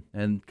Pac-12 didn't,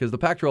 and because the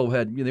Pac-12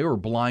 had, they were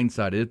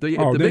blindsided.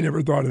 They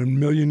never thought in a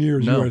million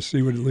years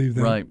USC would leave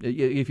them. Right.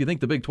 If you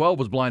think the Big 12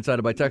 was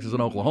blindsided by Texas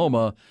and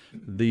Oklahoma,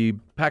 the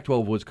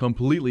Pac-12 was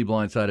completely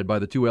blindsided by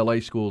the 2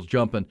 LA schools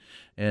jumping,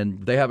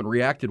 and they haven't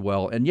reacted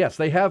well. And yes,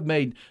 they have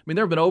made.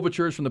 There have been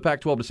overtures from the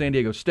Pac-12 to San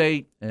Diego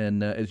State,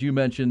 and as you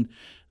mentioned,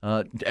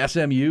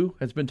 SMU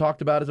has been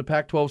talked about as a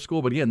Pac-12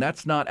 school, but again,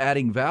 that's not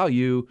adding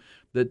value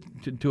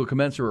to a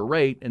commensurate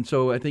rate. And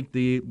so I think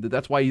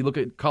that's why you look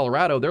at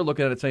Colorado, they're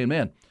looking at it saying,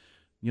 man,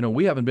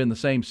 we haven't been the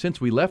same since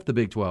we left the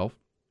Big 12.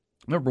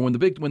 Remember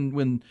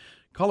when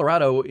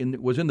Colorado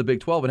was in the Big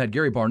 12 and had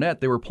Gary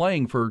Barnett, they were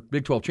playing for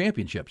Big 12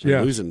 championships.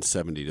 Yeah. Losing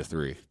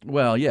 70-3.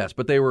 Well, yes,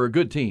 but they were a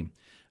good team.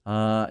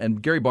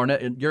 And Gary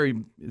Barnett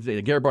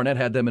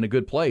had them in a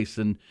good place.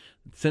 And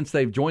since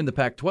they've joined the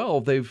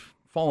Pac-12, they've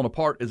fallen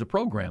apart as a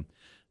program.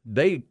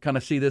 they kind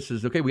of see this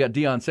as, okay, we got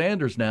Deion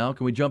Sanders now.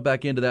 Can we jump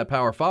back into that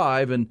Power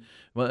 5 and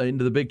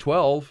into the Big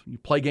 12? You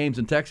play games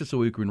in Texas so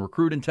we can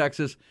recruit in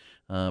Texas,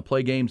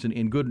 play games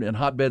in good and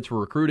hotbeds for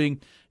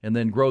recruiting, and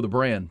then grow the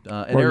brand.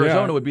 And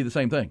Arizona would be the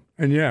same thing.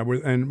 And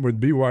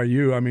with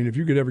BYU, I mean, if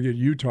you could ever get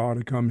Utah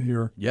to come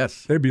here,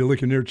 yes, they'd be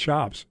licking their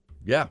chops.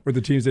 Yeah, with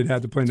the teams they'd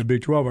have to play in the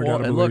Big 12.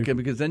 Look,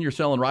 because then you're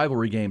selling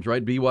rivalry games,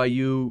 right?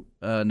 BYU,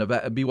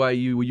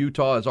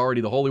 Utah is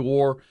already the Holy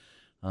War.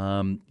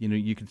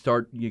 You can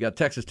start. You got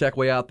Texas Tech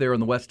way out there in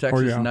the West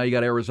Texas, and now you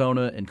got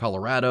Arizona and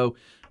Colorado.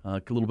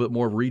 A little bit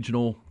more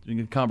regional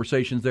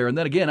conversations there, and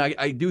then again,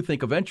 I do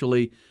think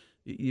eventually,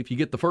 if you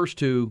get the first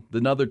two,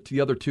 the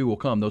other two will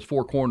come. Those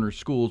four corner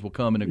schools will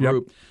come in a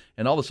group,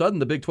 and all of a sudden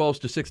the Big 12's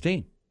to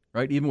 16.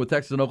 Right, even with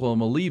Texas and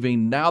Oklahoma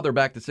leaving, now they're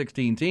back to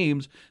 16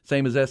 teams,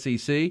 same as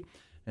SEC.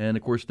 And,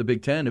 of course, the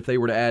Big Ten, if they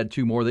were to add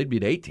two more, they'd be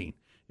at 18.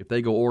 If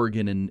they go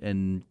Oregon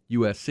and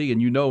USC,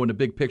 and in a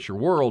big picture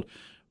world,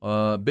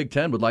 Big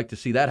Ten would like to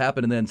see that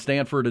happen, and then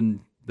Stanford,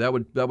 and that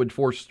would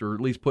force or at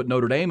least put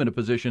Notre Dame in a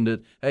position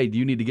that, hey, do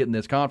you need to get in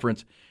this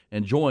conference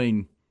and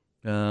join,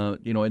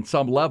 in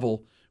some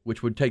level,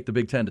 which would take the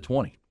Big Ten to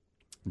 20.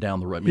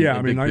 Down the road.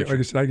 Like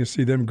I said, I can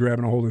see them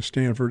grabbing a hold of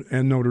Stanford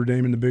and Notre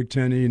Dame in the Big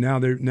Ten. Now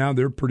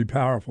they're pretty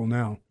powerful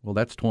now. Well,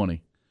 that's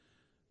 20.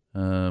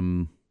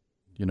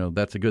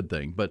 That's a good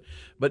thing. But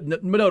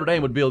Notre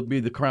Dame would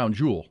be the crown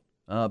jewel.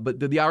 But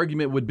the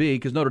argument would be,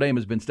 because Notre Dame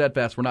has been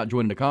steadfast, we're not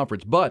joining the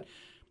conference. But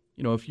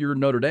if you're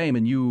Notre Dame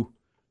and you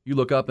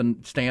look up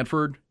in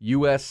Stanford,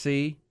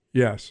 USC,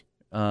 yes,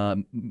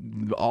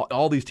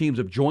 all these teams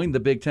have joined the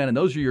Big Ten, and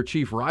those are your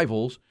chief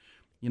rivals.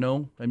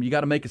 You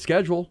got to make a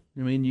schedule.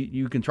 I mean,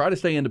 you can try to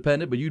stay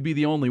independent, but you'd be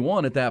the only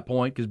one at that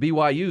point because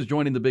BYU is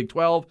joining the Big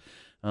 12.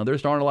 There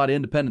aren't a lot of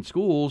independent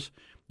schools.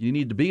 You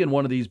need to be in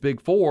one of these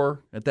Big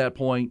Four at that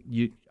point.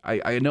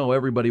 I know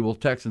everybody will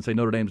text and say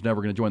Notre Dame's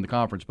never going to join the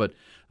conference, but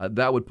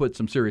that would put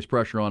some serious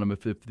pressure on them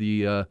if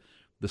the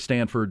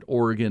Stanford,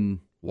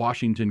 Oregon,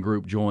 Washington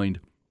group joined.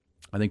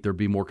 I think there'd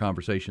be more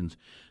conversations,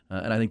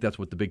 and I think that's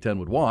what the Big Ten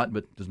would want.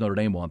 But does Notre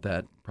Dame want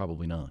that?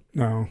 Probably not.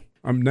 No.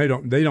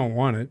 They don't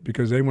want it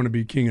because they want to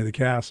be king of the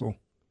castle.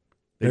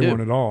 They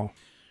want it all.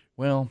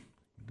 Well,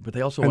 but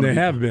they also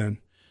have been.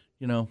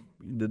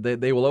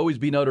 They will always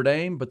be Notre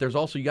Dame, but there's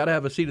also you got to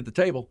have a seat at the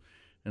table,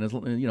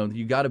 and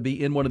you got to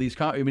be in one of these.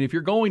 If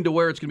you're going to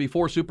where it's going to be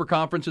 4 super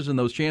conferences and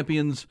those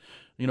champions,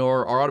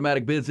 are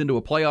automatic bids into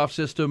a playoff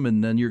system,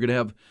 and then you're going to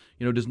have,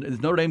 is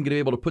Notre Dame going to be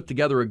able to put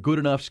together a good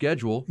enough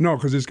schedule? No,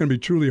 because it's going to be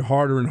truly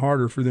harder and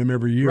harder for them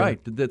every year. Right,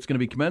 that's going to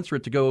be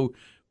commensurate to go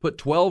put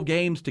 12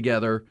 games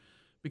together.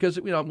 Because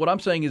what I'm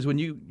saying is when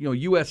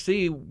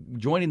USC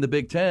joining the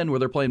Big Ten where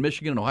they're playing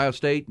Michigan and Ohio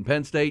State and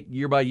Penn State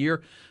year by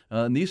year,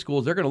 and these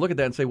schools, they're going to look at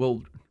that and say,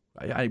 well,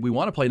 we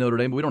want to play Notre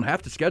Dame, but we don't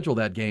have to schedule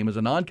that game as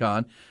a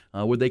non-con.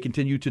 Would they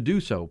continue to do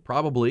so?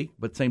 Probably,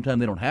 but at the same time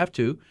they don't have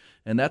to.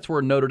 And that's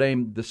where Notre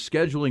Dame, the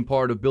scheduling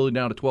part of building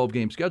down a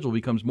 12-game schedule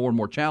becomes more and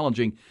more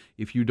challenging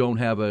if you don't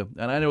have and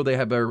I know they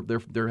have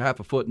they're half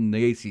a foot in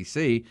the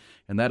ACC,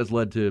 and that has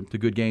led to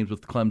good games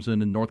with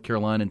Clemson and North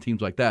Carolina and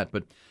teams like that.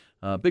 But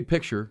big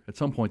picture, at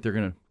some point they're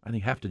going to, I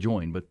think, have to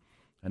join. But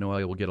I know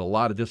I will get a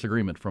lot of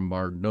disagreement from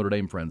our Notre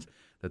Dame friends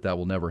that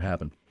will never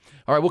happen.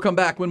 All right, we'll come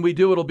back. When we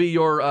do, it'll be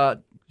your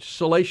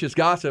salacious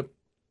gossip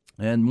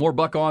and more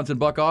buck-ons and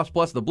buck-offs.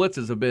 Plus, the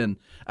blitzes have been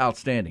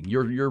outstanding.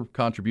 Your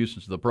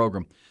contributions to the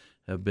program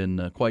have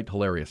been quite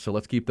hilarious. So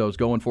let's keep those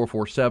going.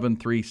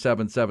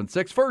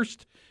 447-3776.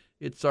 First,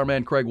 it's our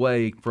man Craig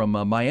Way from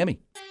Miami.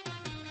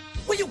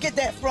 Where you get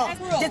that from?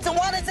 Did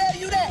Tawana tell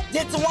you that?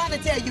 Did Tawana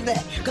tell you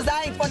that? Because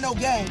I ain't for no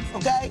games,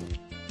 okay?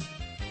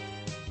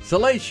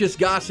 Salacious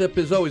gossip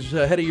is always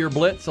ahead of your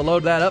blitz, so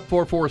load that up,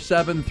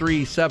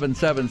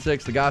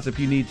 447-3776, the gossip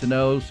you need to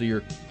know. So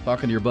you're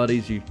talking to your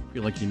buddies, you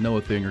feel like you know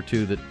a thing or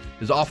two that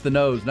is off the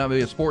nose, not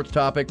maybe a sports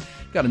topic.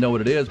 Got to know what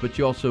it is, but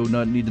you also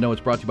need to know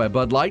it's brought to you by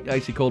Bud Light.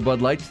 Icy Cold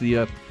Bud Light's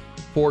the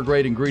 4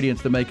 great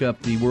ingredients that make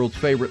up the world's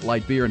favorite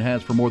light beer and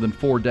has for more than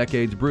 4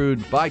 decades.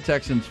 Brewed by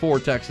Texans for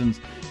Texans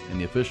and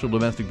the official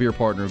domestic beer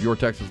partner of your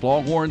Texas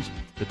Longhorns,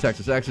 the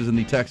Texas X's, and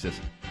the Texas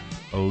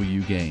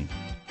OU game.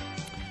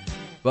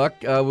 Buck,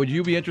 would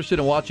you be interested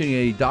in watching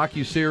a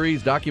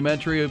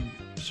documentary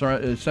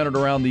centered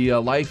around the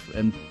life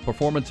and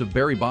performance of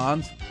Barry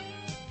Bonds?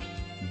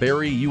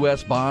 Barry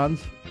U.S.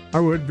 Bonds?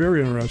 I would.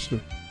 Very interested.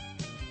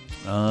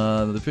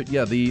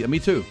 Me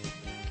too.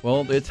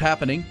 Well, it's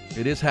happening.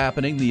 It is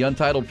happening. The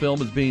Untitled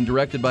film is being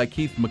directed by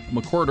Keith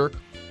McWhorter.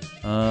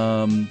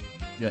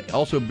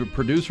 Also,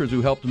 producers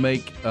who helped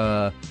make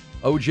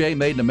O.J.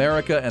 Made in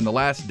America and The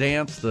Last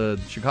Dance, the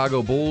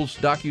Chicago Bulls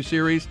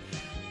docuseries.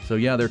 So,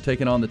 they're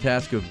taking on the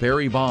task of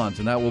Barry Bonds,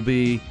 and that will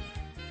be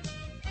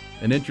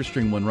an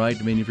interesting one, right?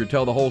 I mean, if you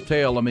tell the whole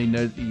tale, one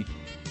of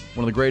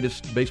the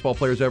greatest baseball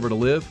players ever to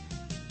live.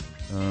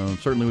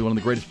 Certainly one of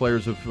the greatest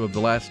players of the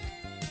last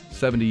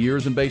 70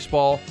 years in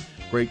baseball.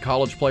 Great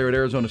college player at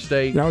Arizona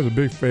State. I was a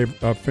big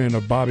fan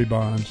of Bobby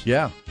Bonds.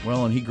 Yeah,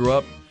 well, and he grew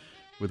up,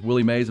 with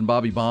Willie Mays and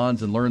Bobby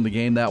Bonds and learned the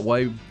game that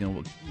way. You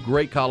know,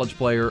 great college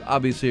player,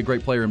 obviously a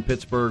great player in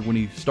Pittsburgh when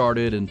he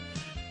started, and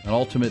an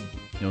ultimate,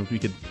 you know, he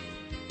could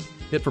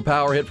hit for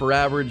power, hit for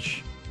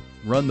average,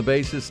 run the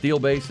bases, steal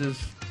bases,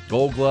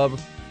 Gold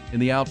Glove in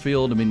the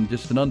outfield. I mean,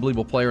 just an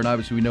unbelievable player, and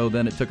obviously we know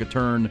then it took a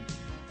turn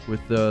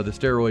with the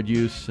steroid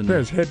use. And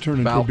his head turned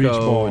into a beach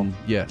ball. And,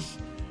 yes.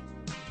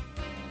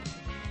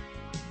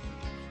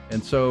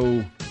 And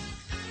so,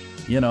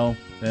 you know,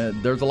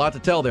 there's a lot to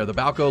tell there. The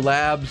Balco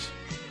Labs,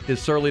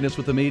 his surliness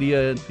with the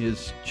media,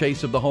 his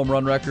chase of the home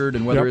run record,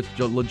 and whether it's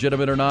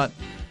legitimate or not.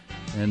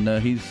 And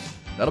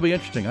that'll be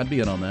interesting. I'd be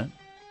in on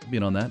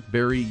that.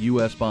 Barry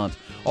U.S. Bonds.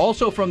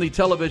 Also from the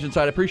television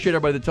side, I appreciate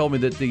everybody that told me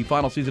that the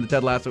final season of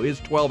Ted Lasso is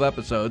 12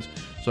 episodes,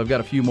 so I've got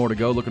a few more to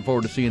go. Looking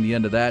forward to seeing the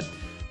end of that.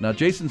 Now,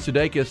 Jason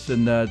Sudeikis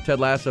and Ted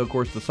Lasso, of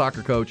course, the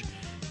soccer coach,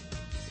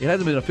 it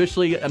hasn't been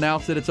officially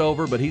announced that it's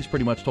over, but he's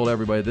pretty much told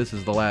everybody this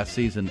is the last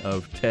season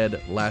of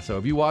Ted Lasso.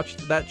 Have you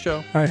watched that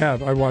show? I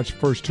have. I watched the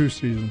first 2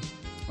 seasons.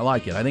 I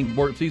like it. I think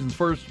seasons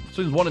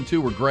 1 and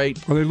 2 were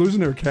great. Are they losing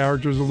their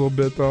characters a little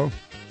bit, though?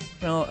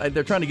 Well,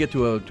 they're trying to get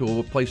to a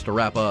place to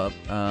wrap up.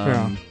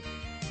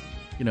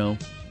 You know,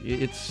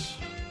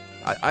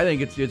 I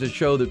think it's a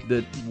show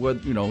that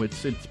you know,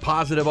 it's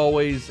positive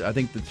always. I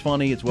think it's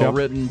funny. It's well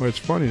written. Well, it's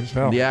funny as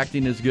hell. The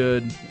acting is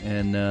good,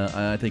 and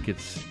I think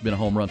it's been a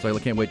home run. So I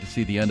can't wait to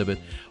see the end of it.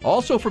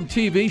 Also from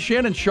TV,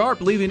 Shannon Sharp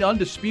leaving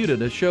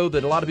Undisputed, a show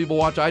that a lot of people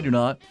watch. I do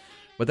not,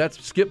 but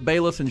that's Skip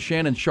Bayless and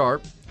Shannon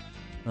Sharp.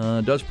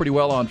 Does pretty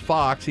well on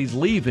Fox. He's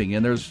leaving,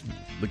 and there's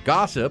the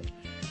gossip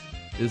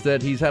is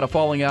that he's had a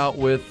falling out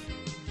with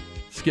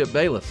Skip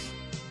Bayless.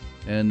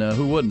 And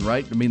who wouldn't,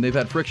 right? I mean, they've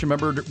had friction.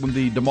 Remember when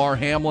the DeMar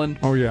Hamlin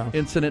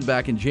incident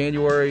back in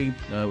January?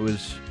 It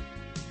was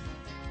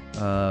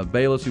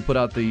Bayless who put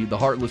out the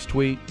heartless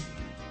tweet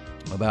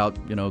about,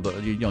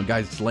 the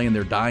guys laying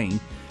there dying,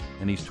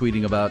 and he's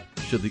tweeting about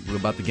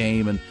the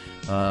game, and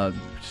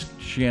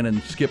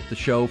Shannon skipped the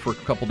show for a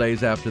couple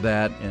days after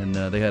that, and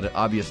they had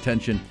obvious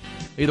tension.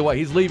 Either way,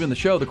 he's leaving the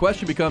show. The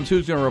question becomes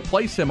who's going to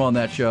replace him on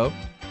that show,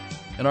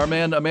 and our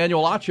man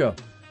Emmanuel Acho.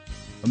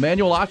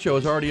 Emmanuel Acho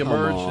has already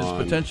emerged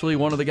as potentially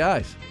one of the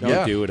guys.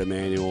 Don't do it,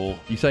 Emmanuel.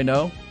 You say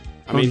no?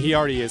 I mean, he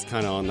already is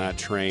kind of on that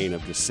train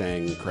of just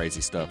saying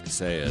crazy stuff to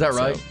say it. Is that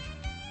right?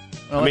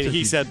 So. I mean,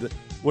 he said,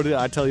 what did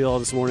I tell you all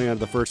this morning?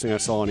 The first thing I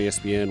saw on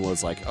ESPN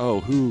was like, oh,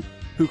 who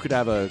could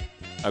have a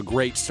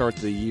great start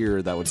to the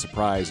year that would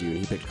surprise you? And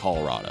he picked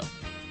Colorado.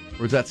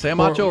 Was that Sam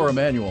Acho or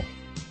Emmanuel?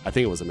 I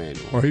think it was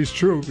Emmanuel. Well, he's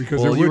true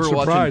because it would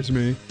surprise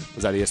me.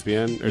 Was that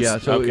ESPN? Yeah,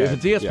 so if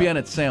it's ESPN,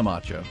 it's Sam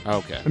Acho.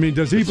 Okay. I mean,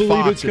 does he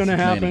believe it's going to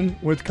happen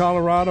with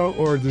Colorado,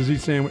 or does he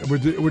say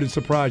would it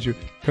surprise you?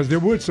 Because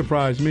it would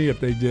surprise me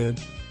if they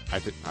did.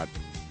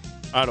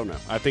 I don't know.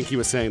 I think he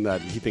was saying that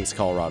he thinks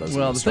Colorado's.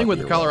 Well, the thing with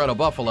the Colorado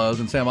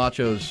Buffaloes and Sam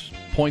Acho's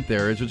point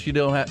there is that you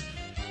don't have,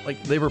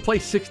 they've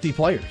replaced 60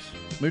 players.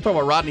 We were talking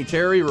about Rodney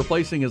Terry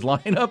replacing his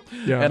lineup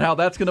and how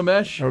that's going to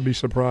mesh. That would be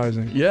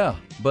surprising. Yeah,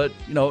 but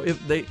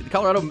if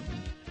Colorado,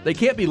 they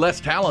can't be less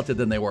talented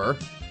than they were.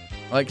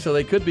 So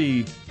they could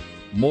be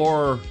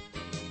more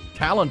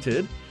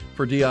talented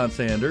for Deion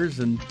Sanders,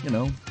 and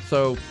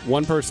so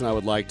one person I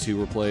would like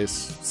to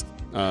replace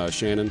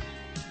Shannon,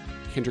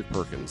 Kendrick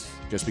Perkins,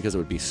 just because it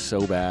would be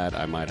so bad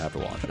I might have to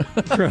watch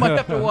it. I might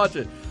have to watch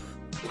it.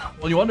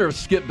 Well, you wonder if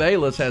Skip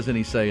Bayless has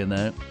any say in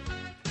that.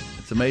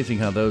 It's amazing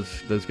how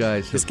those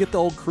guys just get the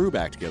old crew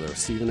back together.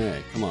 Stephen A.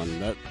 Come on,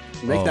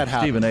 make that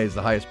happen. Stephen A. is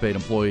the highest paid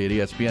employee at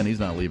ESPN. He's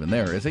not leaving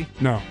there, is he?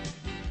 No.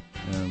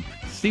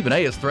 Stephen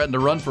A. has threatened to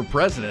run for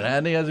president,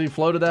 hasn't he? Has he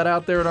floated that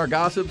out there in our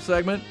gossip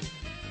segment?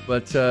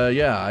 But I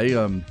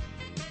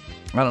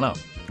don't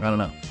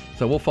know.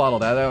 So we'll follow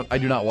that. I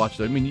do not watch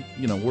that. I mean,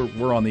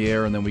 we're on the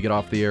air and then we get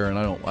off the air, and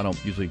I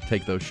don't usually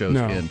take those shows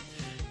in.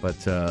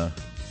 But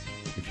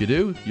if you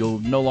do, you'll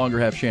no longer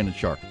have Shannon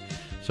Sharp.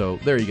 So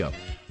there you go.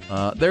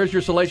 There's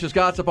your salacious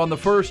gossip on the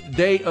first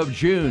day of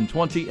June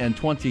 20 and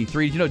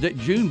 23.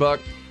 June, Buck,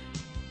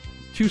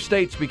 2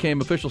 states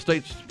became official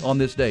states on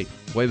this date.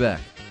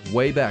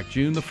 Way back,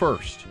 June the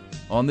 1st.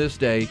 On this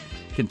day,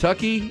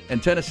 Kentucky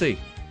and Tennessee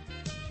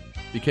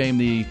became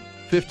the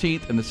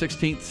 15th and the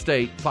 16th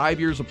state, 5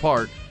 years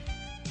apart,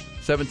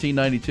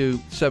 1792,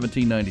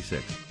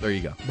 1796. There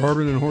you go.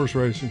 Bourbon and horse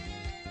racing.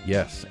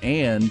 Yes,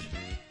 and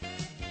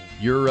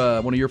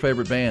one of your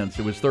favorite bands.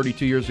 It was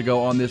 32 years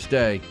ago on this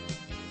day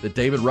that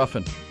David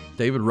Ruffin.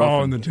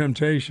 Oh, and the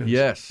Temptations.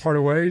 Yes.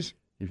 Parted ways?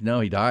 No,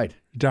 he died.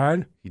 He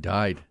died? He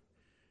died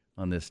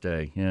on this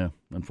day. Yeah,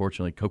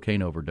 unfortunately,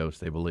 cocaine overdose,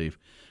 they believe,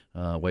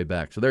 way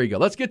back. So there you go.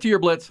 Let's get to your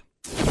Blitz.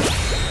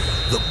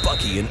 The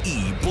Bucky and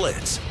E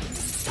Blitz.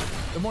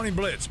 The Morning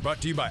Blitz brought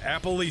to you by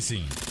Apple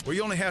Leasing, where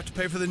you only have to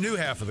pay for the new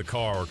half of the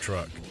car or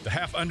truck, the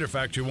half under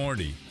factory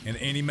warranty, in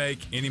any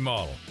make, any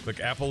model. Click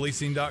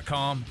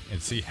appleleasing.com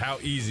and see how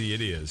easy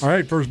it is. All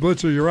right, first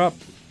Blitzer, you're up.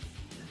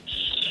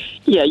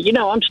 Yeah,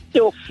 I'm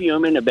still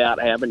fuming about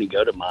having to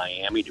go to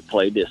Miami to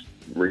play this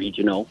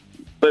regional.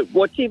 But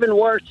what's even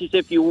worse is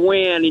if you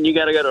win and you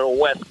got to go to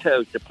the West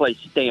Coast to play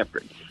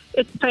Stanford.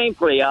 It's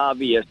painfully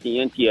obvious the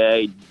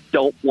NTA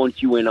don't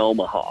want you in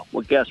Omaha.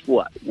 Well, guess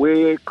what?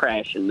 We're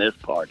crashing this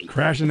party.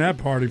 Crashing that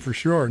party for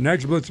sure.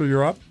 Next Blitzer,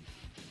 you're up.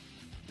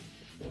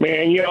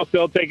 Man, y'all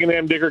still taking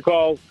them dicker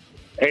calls?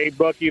 Hey,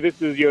 Bucky,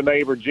 this is your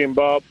neighbor, Jim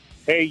Bob.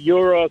 Hey,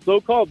 your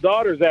so-called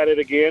daughter's at it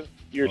again.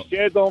 Your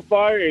shed's on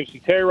fire, and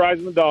she's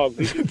terrorizing the dogs.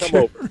 You should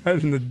come over.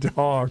 Terrorizing the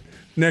dog.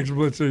 Next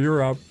Blitzer,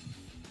 you're up.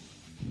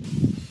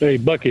 Hey,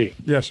 Bucky.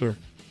 Yes, sir.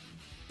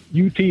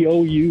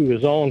 UTOU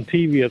is on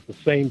TV at the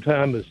same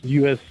time as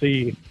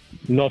USC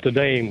Notre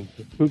Dame.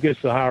 Who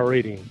gets the higher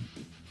rating?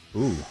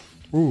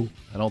 Ooh.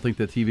 I don't think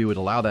the TV would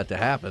allow that to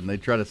happen. They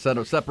try to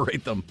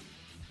separate them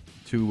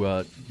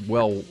to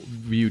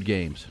well-viewed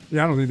games.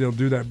 Yeah, I don't think they'll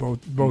do that,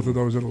 both of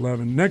those at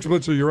 11. Next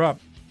Blitzer, you're up.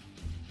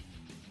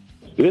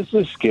 This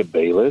is Skip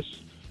Bayless.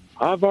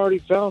 I've already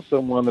found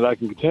someone that I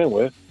can contend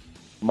with.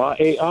 My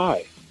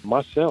AI,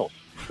 myself.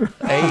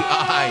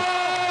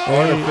 AI,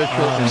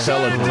 artificial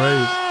intelligence.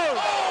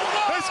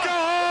 Let's go!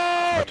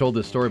 I told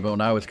this story, but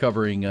when I was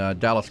covering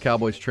Dallas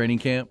Cowboys training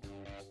camp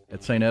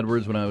at St.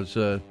 Edwards when I was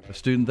a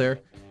student there,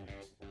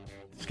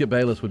 Skip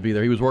Bayless would be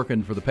there. He was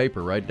working for the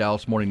paper, right?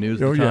 Dallas Morning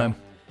News at the time.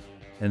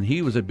 Yeah. And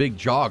he was a big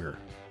jogger.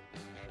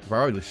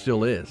 Probably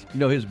still is. You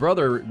know, his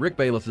brother, Rick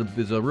Bayless,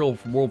 is a real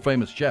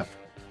world-famous chef.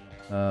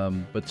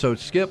 But so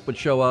Skip would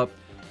show up,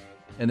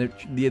 and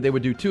they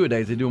would do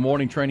 2-a-days. They do a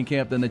morning training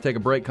camp, then they take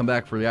a break, come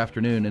back for the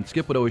afternoon. And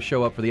Skip would always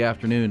show up for the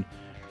afternoon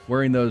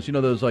wearing those,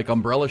 those like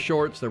umbrella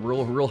shorts. They're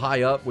real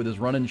high up with his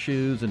running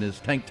shoes and his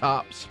tank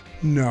tops.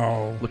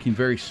 No. Looking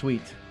very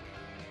sweet.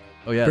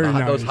 Oh, yeah, Very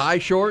nice. Those high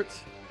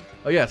shorts.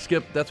 Oh, yeah,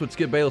 that's what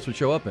Skip Bayless would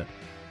show up in.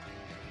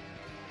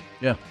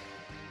 Yeah.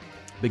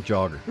 Big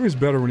jogger. It was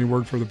better when he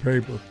worked for the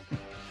paper.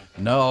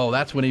 No,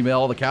 that's when he made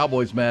all the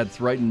Cowboys mad,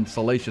 writing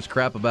salacious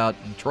crap about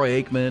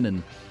Troy Aikman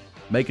and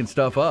making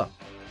stuff up.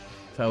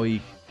 That's how he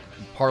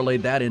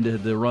parlayed that into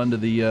the run to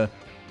the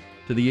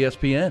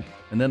ESPN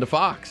and then to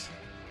Fox.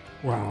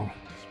 Wow.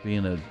 Just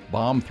being a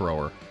bomb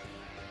thrower.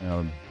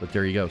 But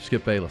there you go.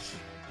 Skip Bayless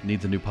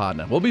needs a new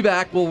partner. We'll be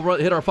back. We'll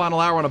hit our final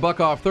hour on a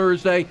Buck Off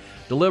Thursday.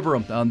 Deliver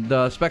them on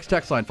the Specs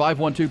text line,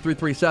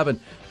 512-337.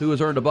 Who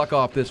has earned a buck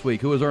off this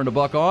week? Who has earned a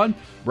buck on?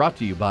 Brought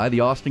to you by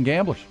the Austin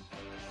Gamblers.